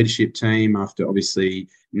our leadership team, after obviously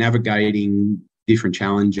navigating different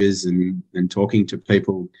challenges and talking to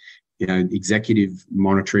people, executive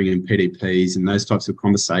monitoring and PDPs and those types of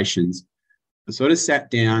conversations, I sort of sat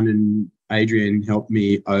down, and Adrian helped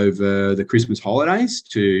me over the Christmas holidays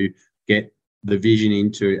to get the vision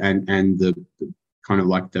into and the kind of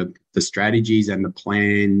like the strategies and the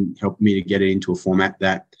plan, helped me to get it into a format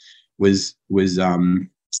that was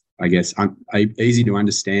I guess easy to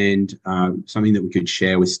understand, something that we could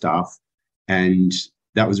share with staff. And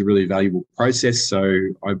that was a really valuable process. So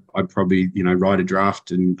I'd probably write a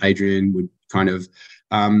draft, and Adrian would kind of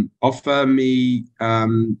offer me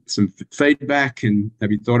some feedback, and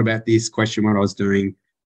have you thought about this, question what I was doing.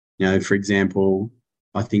 For example,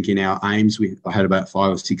 I think in our aims I had about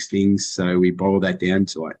 5 or 6 things, so we boiled that down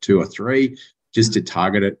to like 2 or 3 just to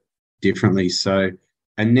target it differently. So,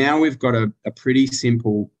 and now we've got a pretty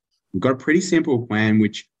simple plan,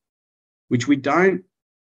 which we don't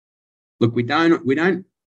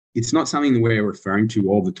it's not something that we're referring to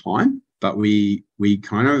all the time, but we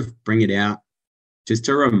kind of bring it out just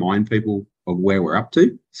to remind people of where we're up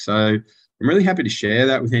to. So I'm really happy to share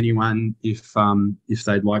that with anyone if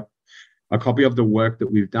they'd like a copy of the work that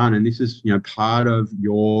we've done. And this is, part of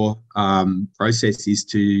your process is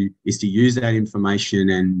to use that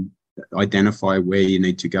information and identify where you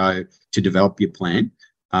need to go to develop your plan,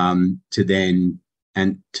 to then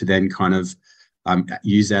kind of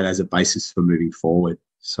use that as a basis for moving forward.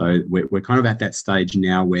 So we're kind of at that stage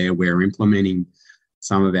now where we're implementing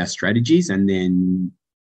some of our strategies and then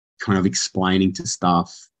kind of explaining to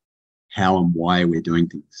staff how and why we're doing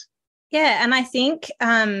things. Yeah, and I think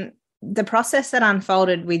the process that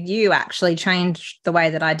unfolded with you actually changed the way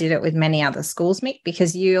that I did it with many other schools, Mick,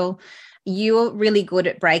 because you're really good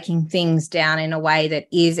at breaking things down in a way that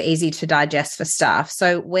is easy to digest for staff.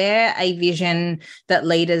 So where a vision that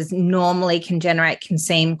leaders normally can generate can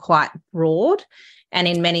seem quite broad, and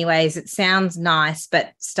in many ways it sounds nice,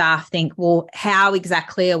 but staff think, well, how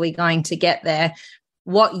exactly are we going to get there?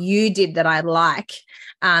 What you did that I like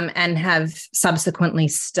and have subsequently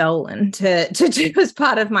stolen to do as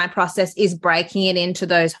part of my process is breaking it into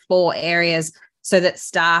those 4 areas so that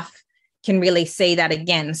staff can really see that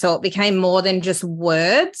again. So it became more than just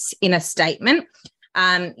words in a statement.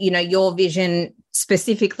 Your vision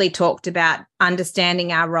specifically talked about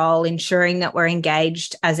understanding our role, ensuring that we're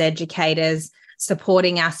engaged as educators,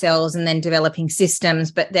 supporting ourselves, and then developing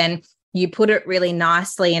systems. But then you put it really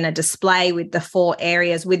nicely in a display with the 4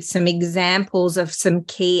 areas with some examples of some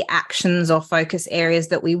key actions or focus areas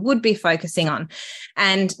that we would be focusing on.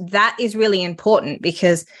 And that is really important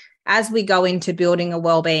because as we go into building a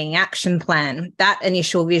wellbeing action plan, that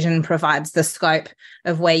initial vision provides the scope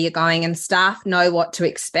of where you're going, and staff know what to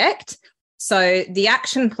expect. So the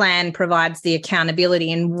action plan provides the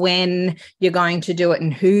accountability and when you're going to do it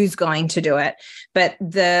and who's going to do it. But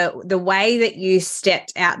the way that you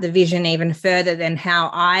stepped out the vision even further than how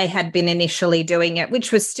I had been initially doing it,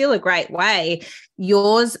 which was still a great way,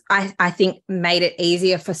 yours, I think, made it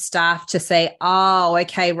easier for staff to say, oh,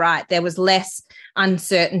 okay, right, there was less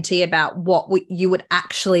uncertainty about what you would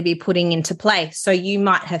actually be putting into place. So you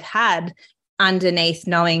might have had underneath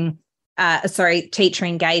knowing teacher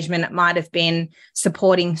engagement, it might have been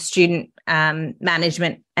supporting student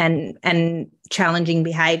management and challenging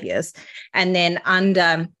behaviours. And then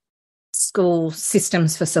under school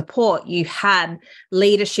systems for support, you had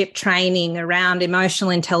leadership training around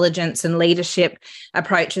emotional intelligence and leadership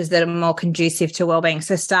approaches that are more conducive to wellbeing.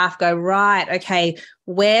 So staff go, right, okay,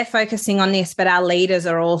 we're focusing on this, but our leaders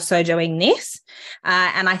are also doing this.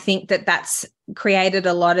 And I think that that's created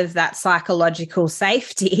a lot of that psychological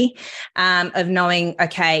safety of knowing,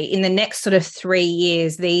 okay, in the next sort of 3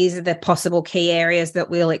 years, these are the possible key areas that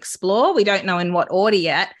we'll explore. We don't know in what order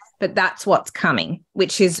yet, but that's what's coming,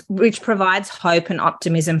 which provides hope and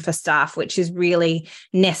optimism for staff, which is really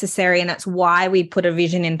necessary. And that's why we put a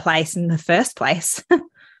vision in place in the first place.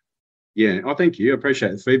 Yeah. Oh, thank you. I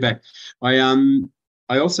appreciate the feedback. I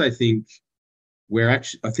also think we're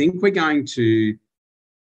going to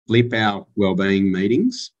flip our wellbeing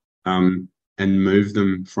meetings and move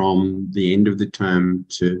them from the end of the term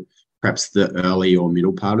to perhaps the early or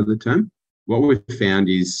middle part of the term. What we've found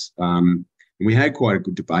is, and we had quite a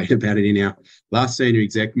good debate about it in our last senior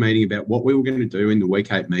exec meeting about what we were going to do in the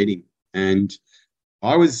week 8 meeting. And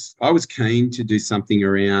I was keen to do something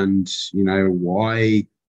around, why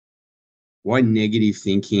negative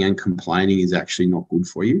thinking and complaining is actually not good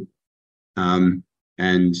for you.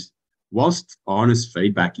 And whilst honest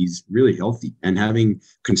feedback is really healthy and having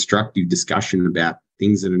constructive discussion about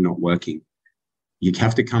things that are not working, you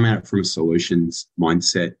have to come at it from a solutions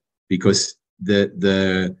mindset, because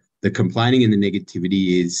the complaining and the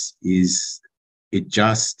negativity is it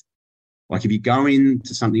just, like, if you go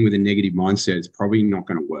into something with a negative mindset, it's probably not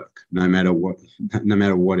going to work no matter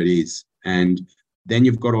what it is. And then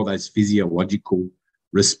you've got all those physiological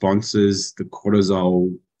responses, the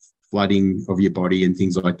cortisol flooding of your body and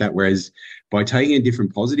things like that. Whereas by taking a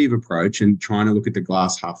different positive approach and trying to look at the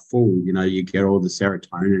glass half full, you get all the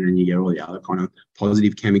serotonin and you get all the other kind of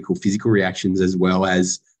positive chemical physical reactions, as well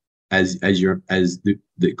as the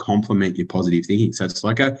complement your positive thinking. So it's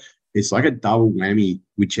like a double whammy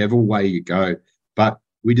whichever way you go. But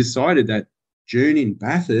we decided that June in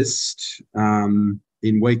Bathurst,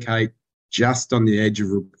 in week 8, just on the edge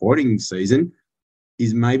of reporting season,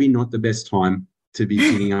 is maybe not the best time to be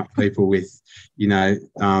picking up people with,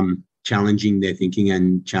 challenging their thinking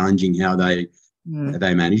and challenging how they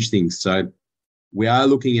manage things. So we are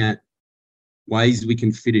looking at ways we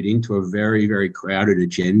can fit it into a very, very crowded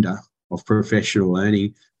agenda of professional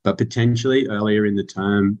learning, but potentially earlier in the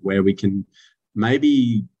term where we can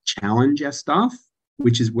maybe challenge our staff,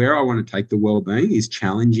 which is where I want to take the wellbeing, is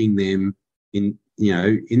challenging them in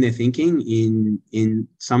their thinking, in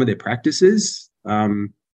some of their practices.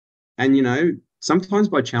 Sometimes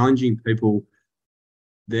by challenging people,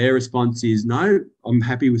 their response is, no, I'm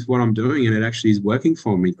happy with what I'm doing and it actually is working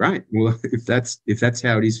for me. Great. Well, if that's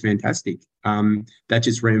how it is, fantastic. That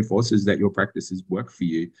just reinforces that your practices work for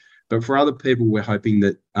you. But for other people, we're hoping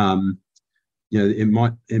that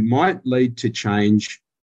it might lead to change,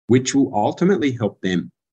 which will ultimately help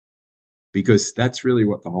them, because that's really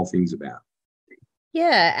what the whole thing's about.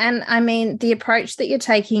 Yeah. And I mean, the approach that you're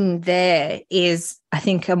taking there is, I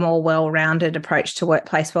think, a more well-rounded approach to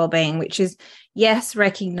workplace wellbeing, which is, yes,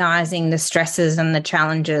 recognizing the stresses and the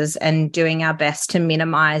challenges and doing our best to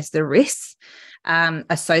minimize the risks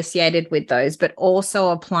associated with those, but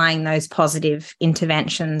also applying those positive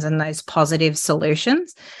interventions and those positive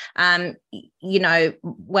solutions.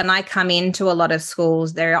 When I come into a lot of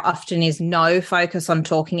schools, there often is no focus on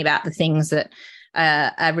talking about the things that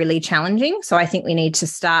are really challenging. So I think we need to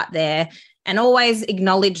start there and always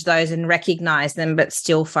acknowledge those and recognize them, but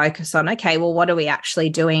still focus on, okay, well, what are we actually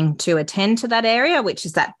doing to attend to that area, which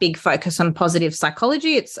is that big focus on positive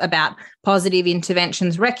psychology. It's about positive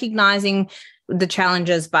interventions, recognizing the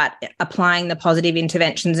challenges, but applying the positive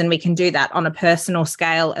interventions. And we can do that on a personal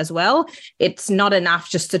scale as well. It's not enough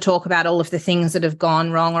just to talk about all of the things that have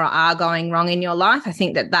gone wrong or are going wrong in your life. I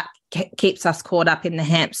think that keeps us caught up in the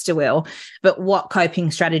hamster wheel. But what coping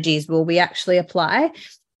strategies will we actually apply?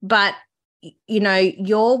 But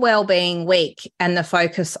your wellbeing week and the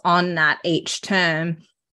focus on that each term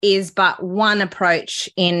is but one approach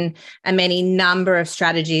in a many number of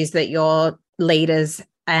strategies that your leaders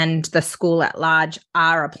and the school at large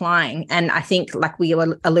are applying. And I think, like we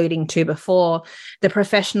were alluding to before, the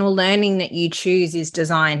professional learning that you choose is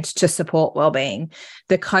designed to support wellbeing.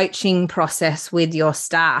 The coaching process with your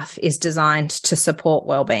staff is designed to support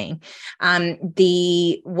wellbeing.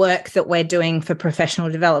 The work that we're doing for professional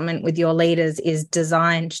development with your leaders is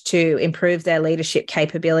designed to improve their leadership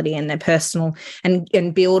capability and their personal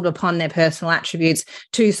and build upon their personal attributes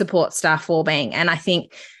to support staff wellbeing. And I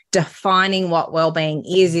think defining what wellbeing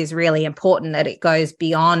is really important, that it goes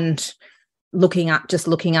beyond looking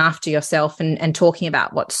after yourself and talking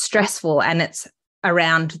about what's stressful, and it's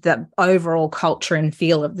around the overall culture and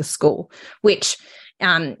feel of the school, which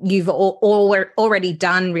you've already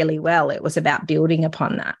done really well. It was about building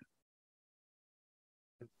upon that.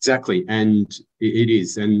 Exactly. And it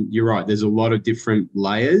is. And you're right. There's a lot of different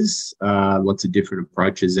layers, lots of different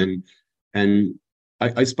approaches. And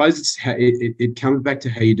I suppose it comes back to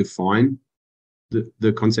how you define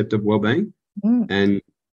the concept of wellbeing. And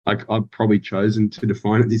I've probably chosen to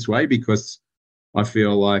define it this way because I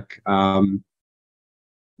feel like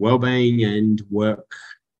wellbeing and work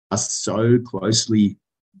are so closely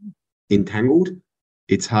entangled.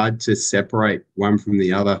 It's hard to separate one from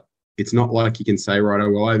the other. It's not like you can say, right,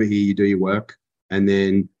 well, over here you do your work and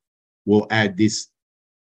then we'll add this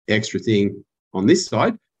extra thing on this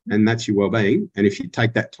side, and that's your wellbeing. And if you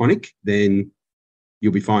take that tonic, then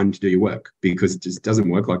you'll be fine to do your work, because it just doesn't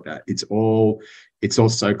work like that. It's all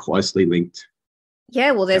so closely linked.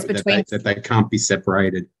 Yeah, well, there's that they can't be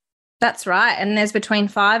separated. That's right. And there's between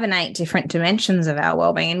 5 and 8 different dimensions of our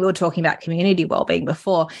wellbeing. And we were talking about community wellbeing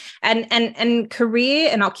before. And career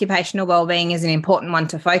and occupational wellbeing is an important one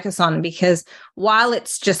to focus on, because while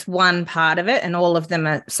it's just one part of it and all of them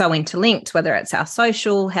are so interlinked, whether it's our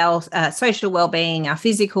social health, social wellbeing, our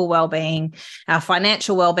physical wellbeing, our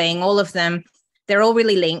financial wellbeing, all of them, they're all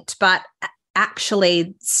really linked. But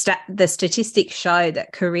actually, the statistics show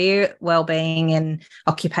that career wellbeing and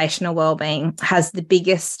occupational wellbeing has the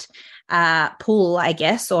biggest pull, I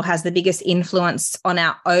guess, or has the biggest influence on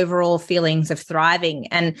our overall feelings of thriving.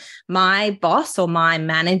 And my boss or my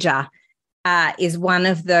manager is one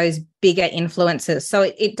of those bigger influences. So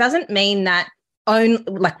it doesn't mean that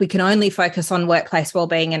we can only focus on workplace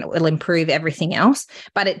wellbeing and it will improve everything else,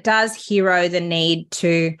 but it does hero the need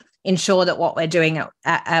to ensure that what we're doing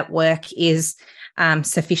at work is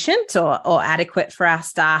sufficient or adequate for our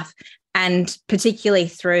staff, and particularly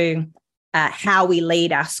through how we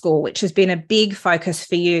lead our school, which has been a big focus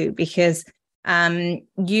for you, because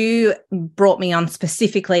you brought me on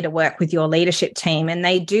specifically to work with your leadership team, and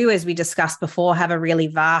they do, as we discussed before, have a really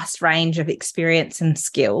vast range of experience and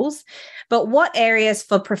skills. But what areas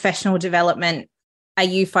for professional development are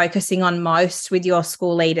you focusing on most with your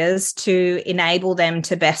school leaders to enable them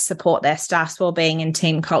to best support their staff's wellbeing and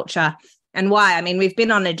team culture, and why? I mean, we've been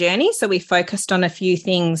on a journey, so we focused on a few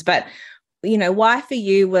things, but why for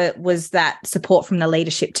you was that support from the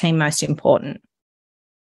leadership team most important?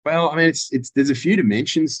 Well, I mean, there's a few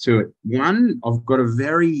dimensions to it. One, I've got a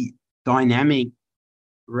very dynamic,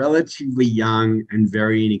 relatively young and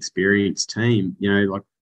very inexperienced team. Like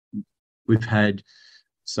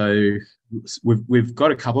we've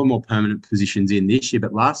got a couple more permanent positions in this year,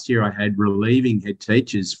 but last year I had relieving head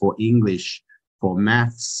teachers for English, for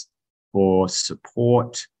maths, for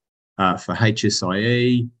support, for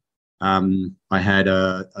HSIE. I had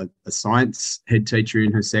a science head teacher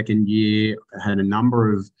in her second year. I had a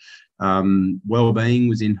number of wellbeing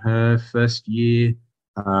was in her first year.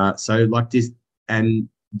 So like this, and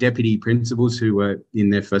deputy principals who were in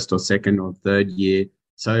their first or second or third year.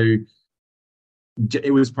 So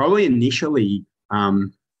it was probably initially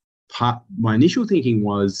my initial thinking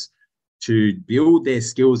was to build their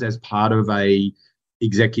skills as part of a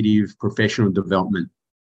executive professional development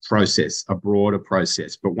process, a broader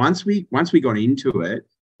process. But once we got into it,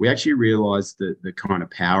 we actually realized the kind of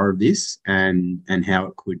power of this and how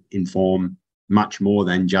it could inform much more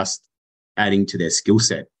than just adding to their skill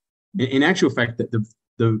set. In actual fact, that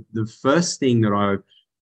the first thing that I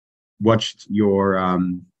watched your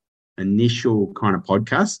initial kind of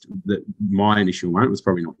podcast, that my initial one, it was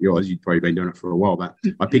probably not yours, you'd probably been doing it for a while, but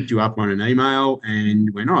I picked you up on an email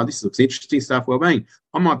and went, oh, this looks interesting stuff, wellbeing.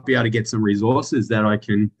 I might be able to get some resources that I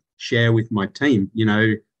can share with my team,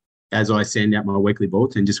 as I send out my weekly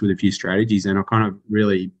bulletin, just with a few strategies. And I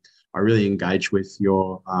really engaged with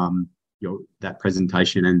your that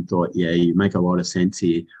presentation and thought, yeah, you make a lot of sense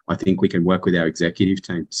here. I think we can work with our executive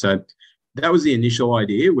team. So that was the initial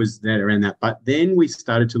idea, was that around that. But then we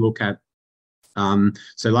started to look at,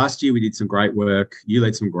 so last year we did some great work. You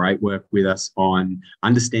led some great work with us on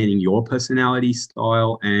understanding your personality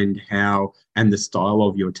style and the style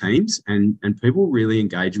of your teams. And people really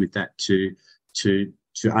engage with that to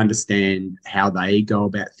understand how they go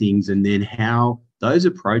about things, and then how those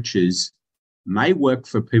approaches may work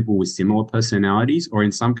for people with similar personalities, or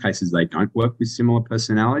in some cases they don't work with similar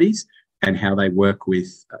personalities, and how they work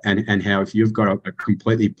with, and how if you've got a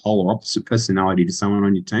completely polar opposite personality to someone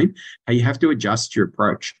on your team, how you have to adjust your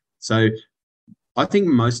approach. So I think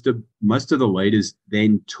most of the leaders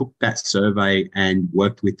then took that survey and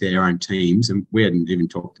worked with their own teams, and we hadn't even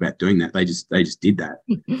talked about doing that. They just did that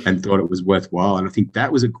and thought it was worthwhile. And I think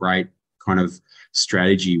that was a great kind of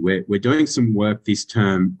strategy. We're doing some work this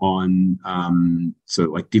term on sort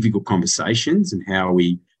of like difficult conversations and how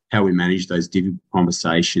we manage those difficult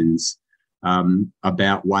conversations,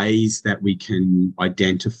 about ways that we can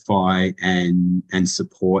identify and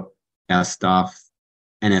support our staff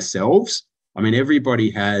and ourselves. I mean, everybody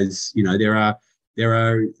has, there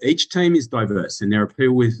are each team is diverse, and there are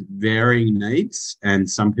people with varying needs, and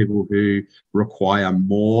some people who require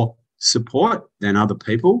more support than other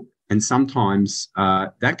people. And sometimes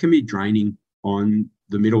that can be draining on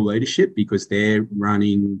the middle leadership, because they're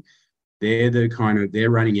running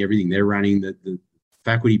everything. They're running the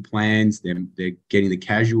faculty plans, they're getting the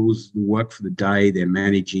casuals work for the day, they're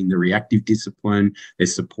managing the reactive discipline, they're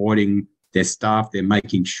supporting their staff, they're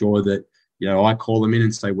making sure that, I call them in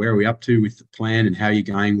and say, where are we up to with the plan and how are you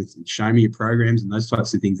going with, show me your programs and those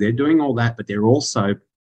types of things. They're doing all that, but they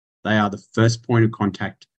are the first point of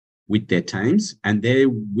contact with their teams, and they're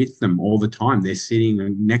with them all the time. They're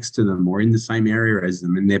sitting next to them or in the same area as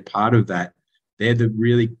them, and they're part of that. They are the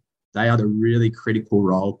really critical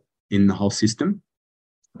role in the whole system.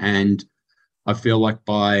 And I feel like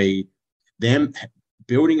by them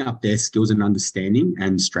building up their skills and understanding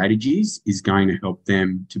and strategies is going to help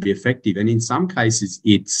them to be effective. And in some cases,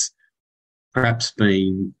 it's perhaps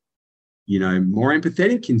being, more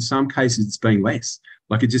empathetic. In some cases, it's being less.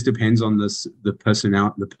 Like, it just depends on the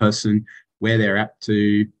person, where they're at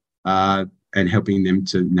to, and helping them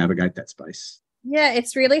to navigate that space. Yeah,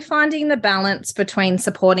 it's really finding the balance between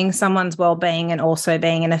supporting someone's well-being and also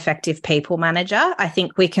being an effective people manager. I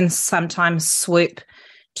think we can sometimes swoop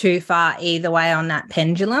too far either way on that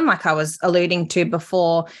pendulum, like I was alluding to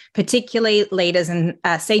before. Particularly leaders and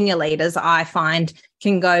senior leaders, I find,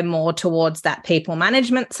 can go more towards that people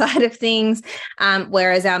management side of things,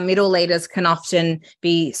 whereas our middle leaders can often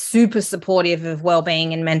be super supportive of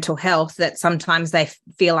wellbeing and mental health, that sometimes they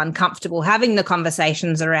feel uncomfortable having the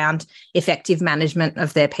conversations around effective management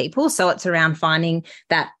of their people. So it's around finding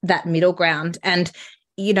that middle ground. And,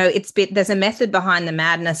 there's a method behind the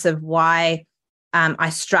madness of why I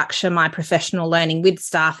structure my professional learning with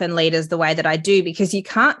staff and leaders the way that I do, because you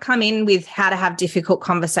can't come in with how to have difficult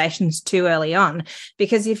conversations too early on.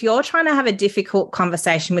 Because if you're trying to have a difficult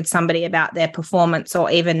conversation with somebody about their performance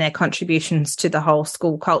or even their contributions to the whole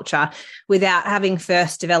school culture without having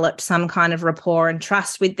first developed some kind of rapport and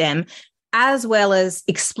trust with them, as well as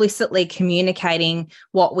explicitly communicating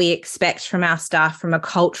what we expect from our staff from a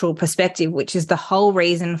cultural perspective, which is the whole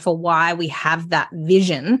reason for why we have that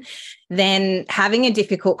vision, then having a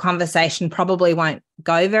difficult conversation probably won't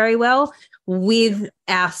go very well with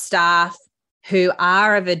our staff who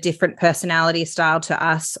are of a different personality style to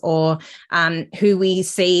us, or who we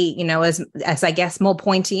see, as I guess more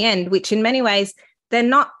pointy end, which in many ways they're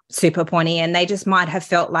not super pointy end. They just might have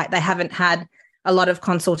felt like they haven't had a lot of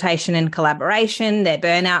consultation and collaboration. Their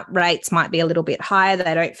burnout rates might be a little bit higher.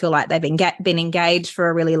 They don't feel like they've been engaged for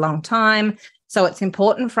a really long time. So it's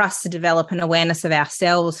important for us to develop an awareness of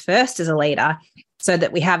ourselves first as a leader, so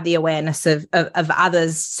that we have the awareness of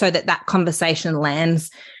others, so that conversation lands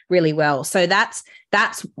really well. So that's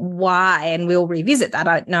why, and we'll revisit that.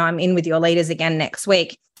 I know I'm in with your leaders again next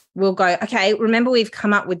week. We'll go, okay, remember we've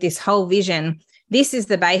come up with this whole vision. This is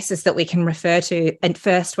the basis that we can refer to at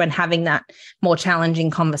first when having that more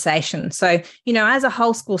challenging conversation. So, as a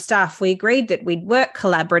whole school staff, we agreed that we'd work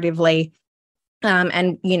collaboratively,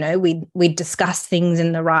 and, we'd discuss things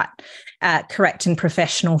in the right, correct and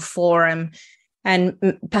professional forum.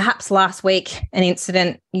 And perhaps last week, an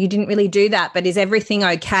incident, you didn't really do that, but is everything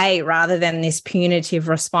okay, rather than this punitive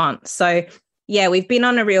response? So, yeah, we've been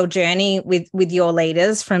on a real journey with your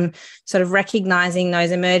leaders, from sort of recognising those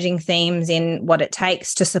emerging themes in what it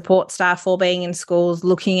takes to support staff wellbeing in schools,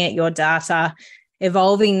 looking at your data,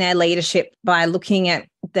 evolving their leadership by looking at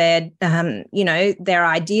their, their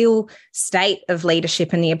ideal state of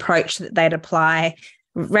leadership and the approach that they'd apply,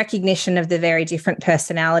 recognition of the very different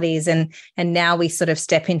personalities. And now we sort of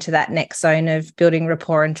step into that next zone of building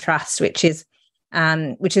rapport and trust, which is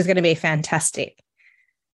going to be fantastic.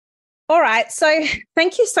 All right. So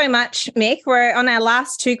thank you so much, Mick. We're on our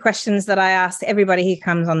last two questions that I ask everybody who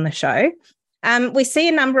comes on the show. We see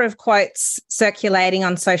a number of quotes circulating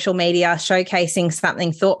on social media showcasing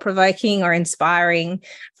something thought-provoking or inspiring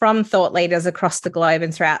from thought leaders across the globe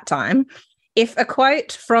and throughout time. If a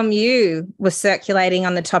quote from you was circulating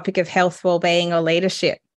on the topic of health, well-being or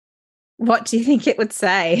leadership, what do you think it would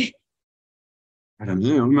say? I don't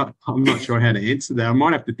know. I'm not sure how to answer that. I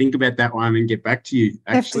might have to think about that one and get back to you,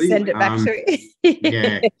 actually. Have to send it back to me.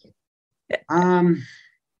 Yeah.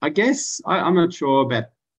 I guess I'm not sure about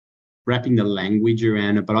wrapping the language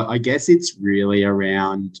around it, but I guess it's really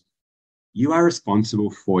around, you are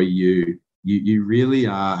responsible for you. You really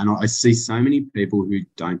are. And I see so many people who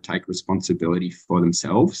don't take responsibility for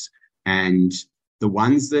themselves. And the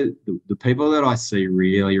ones the people that I see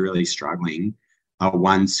really, really struggling are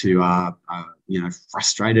ones who are,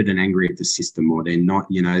 frustrated and angry at the system, or they're not,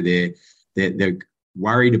 they're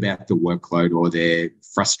worried about the workload, or they're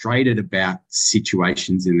frustrated about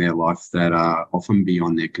situations in their life that are often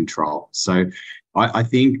beyond their control. So I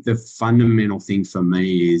think the fundamental thing for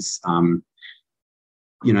me is,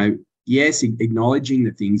 yes, acknowledging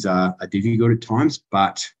that things are difficult at times,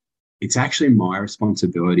 but it's actually my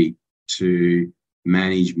responsibility to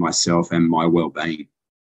manage myself and my well-being.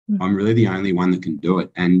 Mm-hmm. I'm really the only one that can do it.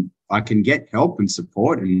 And I can get help and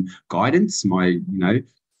support and guidance,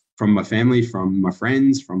 from my family, from my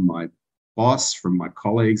friends, from my boss, from my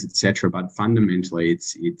colleagues, etc. But fundamentally,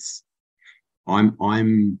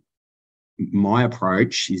 my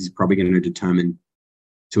approach is probably going to determine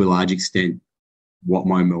to a large extent, what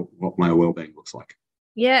my wellbeing looks like.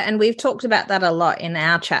 Yeah, and we've talked about that a lot in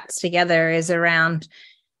our chats together, is around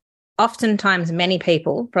oftentimes many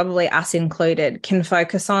people, probably us included, can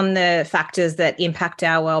focus on the factors that impact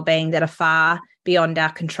our wellbeing that are far beyond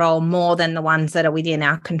our control more than the ones that are within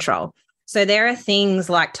our control. So there are things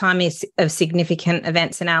like timing of significant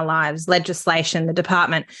events in our lives, legislation, the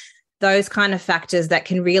department, those kind of factors that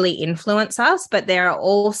can really influence us. But there are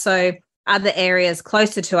also other areas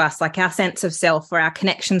closer to us, like our sense of self or our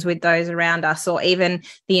connections with those around us, or even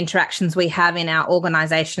the interactions we have in our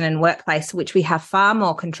organisation and workplace, which we have far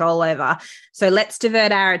more control over. So let's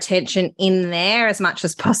divert our attention in there as much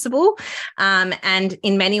as possible, and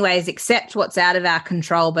in many ways accept what's out of our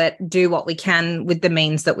control, but do what we can with the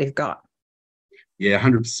means that we've got. Yeah,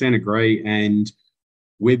 100% agree. And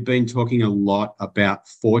we've been talking a lot about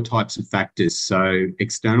 4 types of factors. So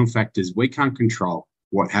external factors we can't control.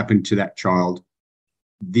 What happened to that child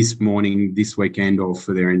this morning, this weekend, or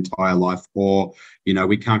for their entire life, or,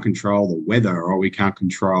 we can't control the weather, or we can't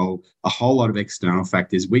control a whole lot of external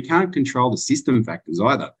factors. We can't control the system factors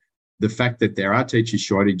either. The fact that there are teacher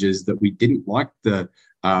shortages, that we didn't like the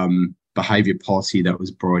behaviour policy that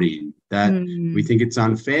was brought in, that we think it's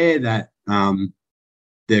unfair that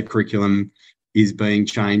their curriculum is being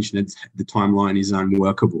changed and the timeline is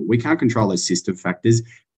unworkable. We can't control those system factors.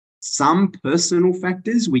 Some personal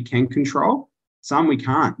factors we can control, some we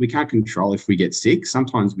can't. We can't control if we get sick.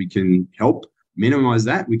 Sometimes we can help minimize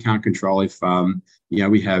that. We can't control if,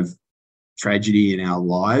 we have tragedy in our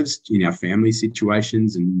lives, in our family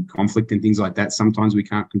situations and conflict and things like that. Sometimes we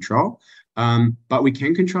can't control. But we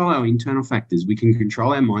can control our internal factors. We can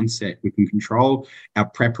control our mindset. We can control our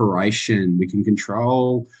preparation. We can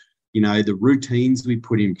control the routines we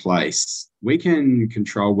put in place. We can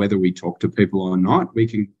control whether we talk to people or not.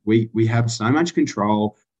 We have so much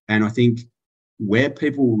control. And I think where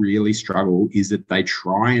people really struggle is that they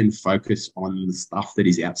try and focus on the stuff that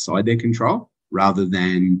is outside their control rather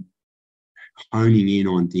than honing in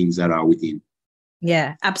on things that are within.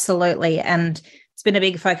 Yeah, absolutely. And it's been a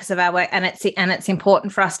big focus of our work, and it's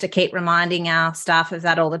important for us to keep reminding our staff of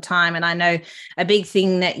that all the time. And I know a big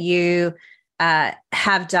thing that you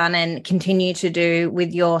have done and continue to do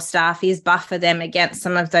with your staff is buffer them against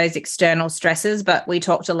some of those external stresses. But we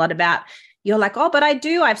talked a lot about, you're like, oh, but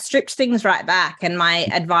I've stripped things right back. And my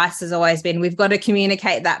advice has always been, we've got to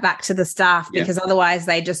communicate that back to the staff, because otherwise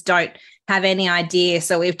they just don't have any idea.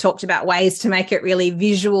 So we've talked about ways to make it really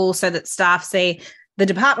visual so that staff see, the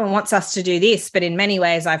department wants us to do this, but in many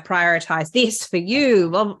ways I've prioritized this for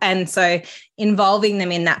you. And so involving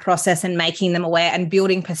them in that process and making them aware and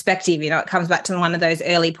building perspective, it comes back to one of those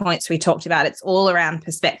early points we talked about. It's all around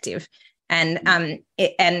perspective. And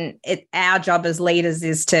our job as leaders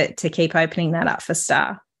is to keep opening that up for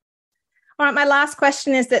staff. All right, my last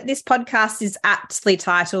question is that this podcast is aptly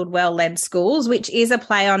titled Well-Led Schools, which is a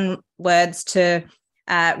play on words to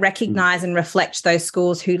recognise and reflect those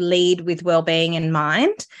schools who lead with wellbeing in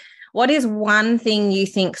mind. What is one thing you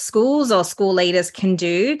think schools or school leaders can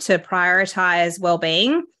do to prioritise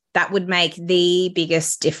wellbeing that would make the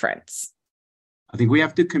biggest difference? I think we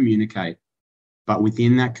have to communicate, but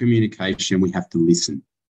within that communication, we have to listen.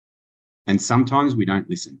 And sometimes we don't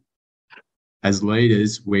listen. As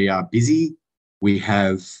leaders, we are busy. We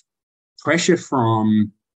have pressure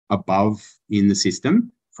from above in the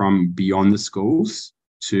system, from beyond the schools,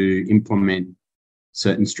 to implement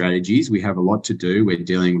certain strategies. We have a lot to do. We're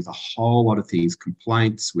dealing with a whole lot of things,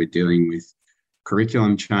 complaints. We're dealing with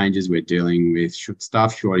curriculum changes. We're dealing with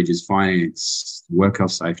staff shortages, finance, work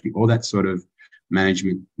health safety, all that sort of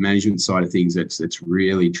management side of things that's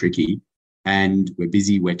really tricky. And we're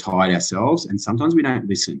busy, we're tired ourselves, and sometimes we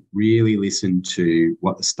don't really listen to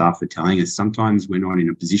what the staff are telling us. Sometimes we're not in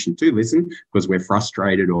a position to listen because we're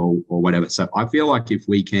frustrated or whatever. So I feel like if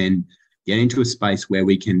we can get into a space where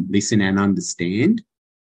we can listen and understand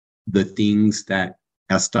the things that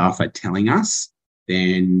our staff are telling us,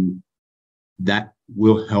 then that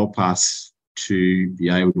will help us to be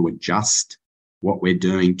able to adjust what we're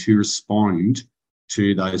doing to respond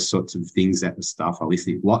to those sorts of things that the staff are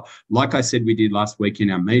listening. Like I said, we did last week in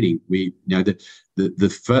our meeting.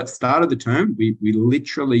 The first start of the term, we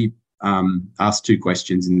literally asked 2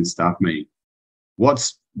 questions in the staff meeting.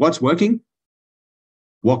 What's working?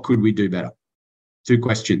 What could we do better? 2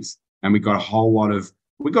 questions, and we got a whole lot of.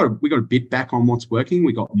 We got a bit back on what's working.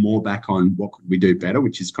 We got more back on what could we do better,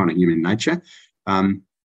 which is kind of human nature.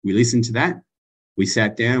 We listened to that. We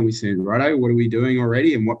sat down. We said, righto, what are we doing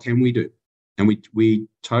already, and what can we do? And we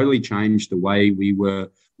totally changed the way we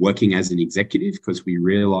were working as an executive, because we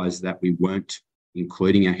realised that we weren't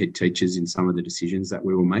including our head teachers in some of the decisions that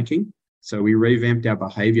we were making. So we revamped our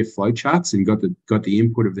behaviour flowcharts and got the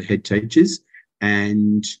input of the head teachers.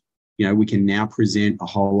 And, we can now present a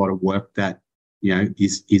whole lot of work that,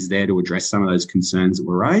 is there to address some of those concerns that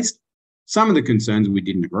were raised. Some of the concerns we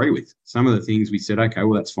didn't agree with. Some of the things we said, okay,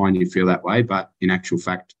 well, that's fine, you feel that way. But in actual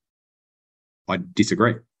fact, I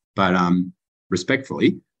disagree. But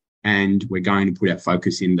respectfully, and we're going to put our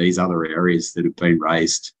focus in these other areas that have been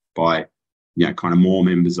raised by, kind of more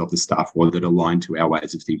members of the staff or that align to our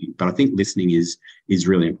ways of thinking. But I think listening is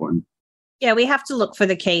really important. Yeah, we have to look for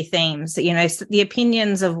the key themes. The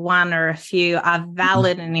opinions of one or a few are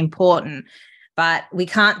valid and important, but we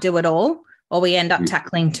can't do it all, or we end up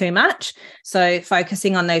tackling too much. So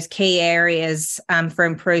focusing on those key areas for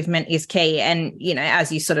improvement is key. And,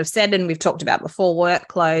 as you sort of said, and we've talked about before,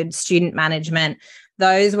 workload, student management,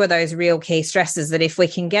 those were those real key stresses that if we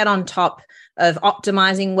can get on top of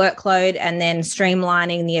optimizing workload and then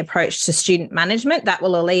streamlining the approach to student management, that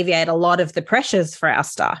will alleviate a lot of the pressures for our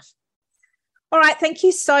staff. All right. Thank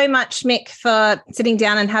you so much, Mick, for sitting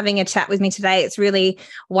down and having a chat with me today. It's really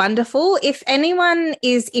wonderful. If anyone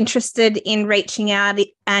is interested in reaching out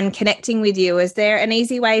and connecting with you, is there an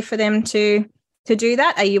easy way for them to do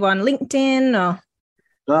that? Are you on LinkedIn or?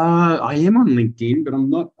 I am on LinkedIn, but I'm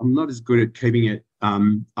not as good at keeping it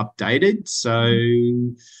updated. So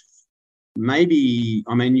maybe,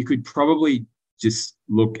 you could probably just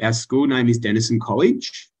look. Our school name is Denison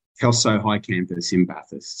College, Kelso High Campus in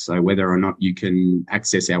Bathurst. So whether or not you can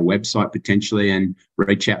access our website potentially and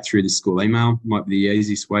reach out through the school email might be the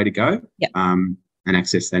easiest way to go. Yep. And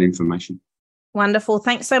access that information. Wonderful.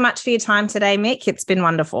 Thanks so much for your time today, Mick. It's been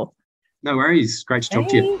wonderful. No worries. Great to talk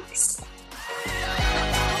to you.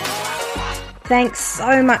 Thanks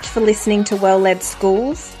so much for listening to Well-Led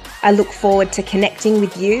Schools. I look forward to connecting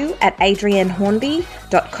with you at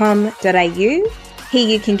adriennehornby.com.au. Here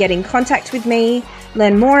you can get in contact with me,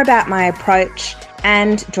 learn more about my approach,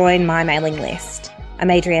 and join my mailing list. I'm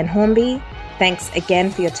Adrienne Hornby. Thanks again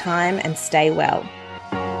for your time and stay well.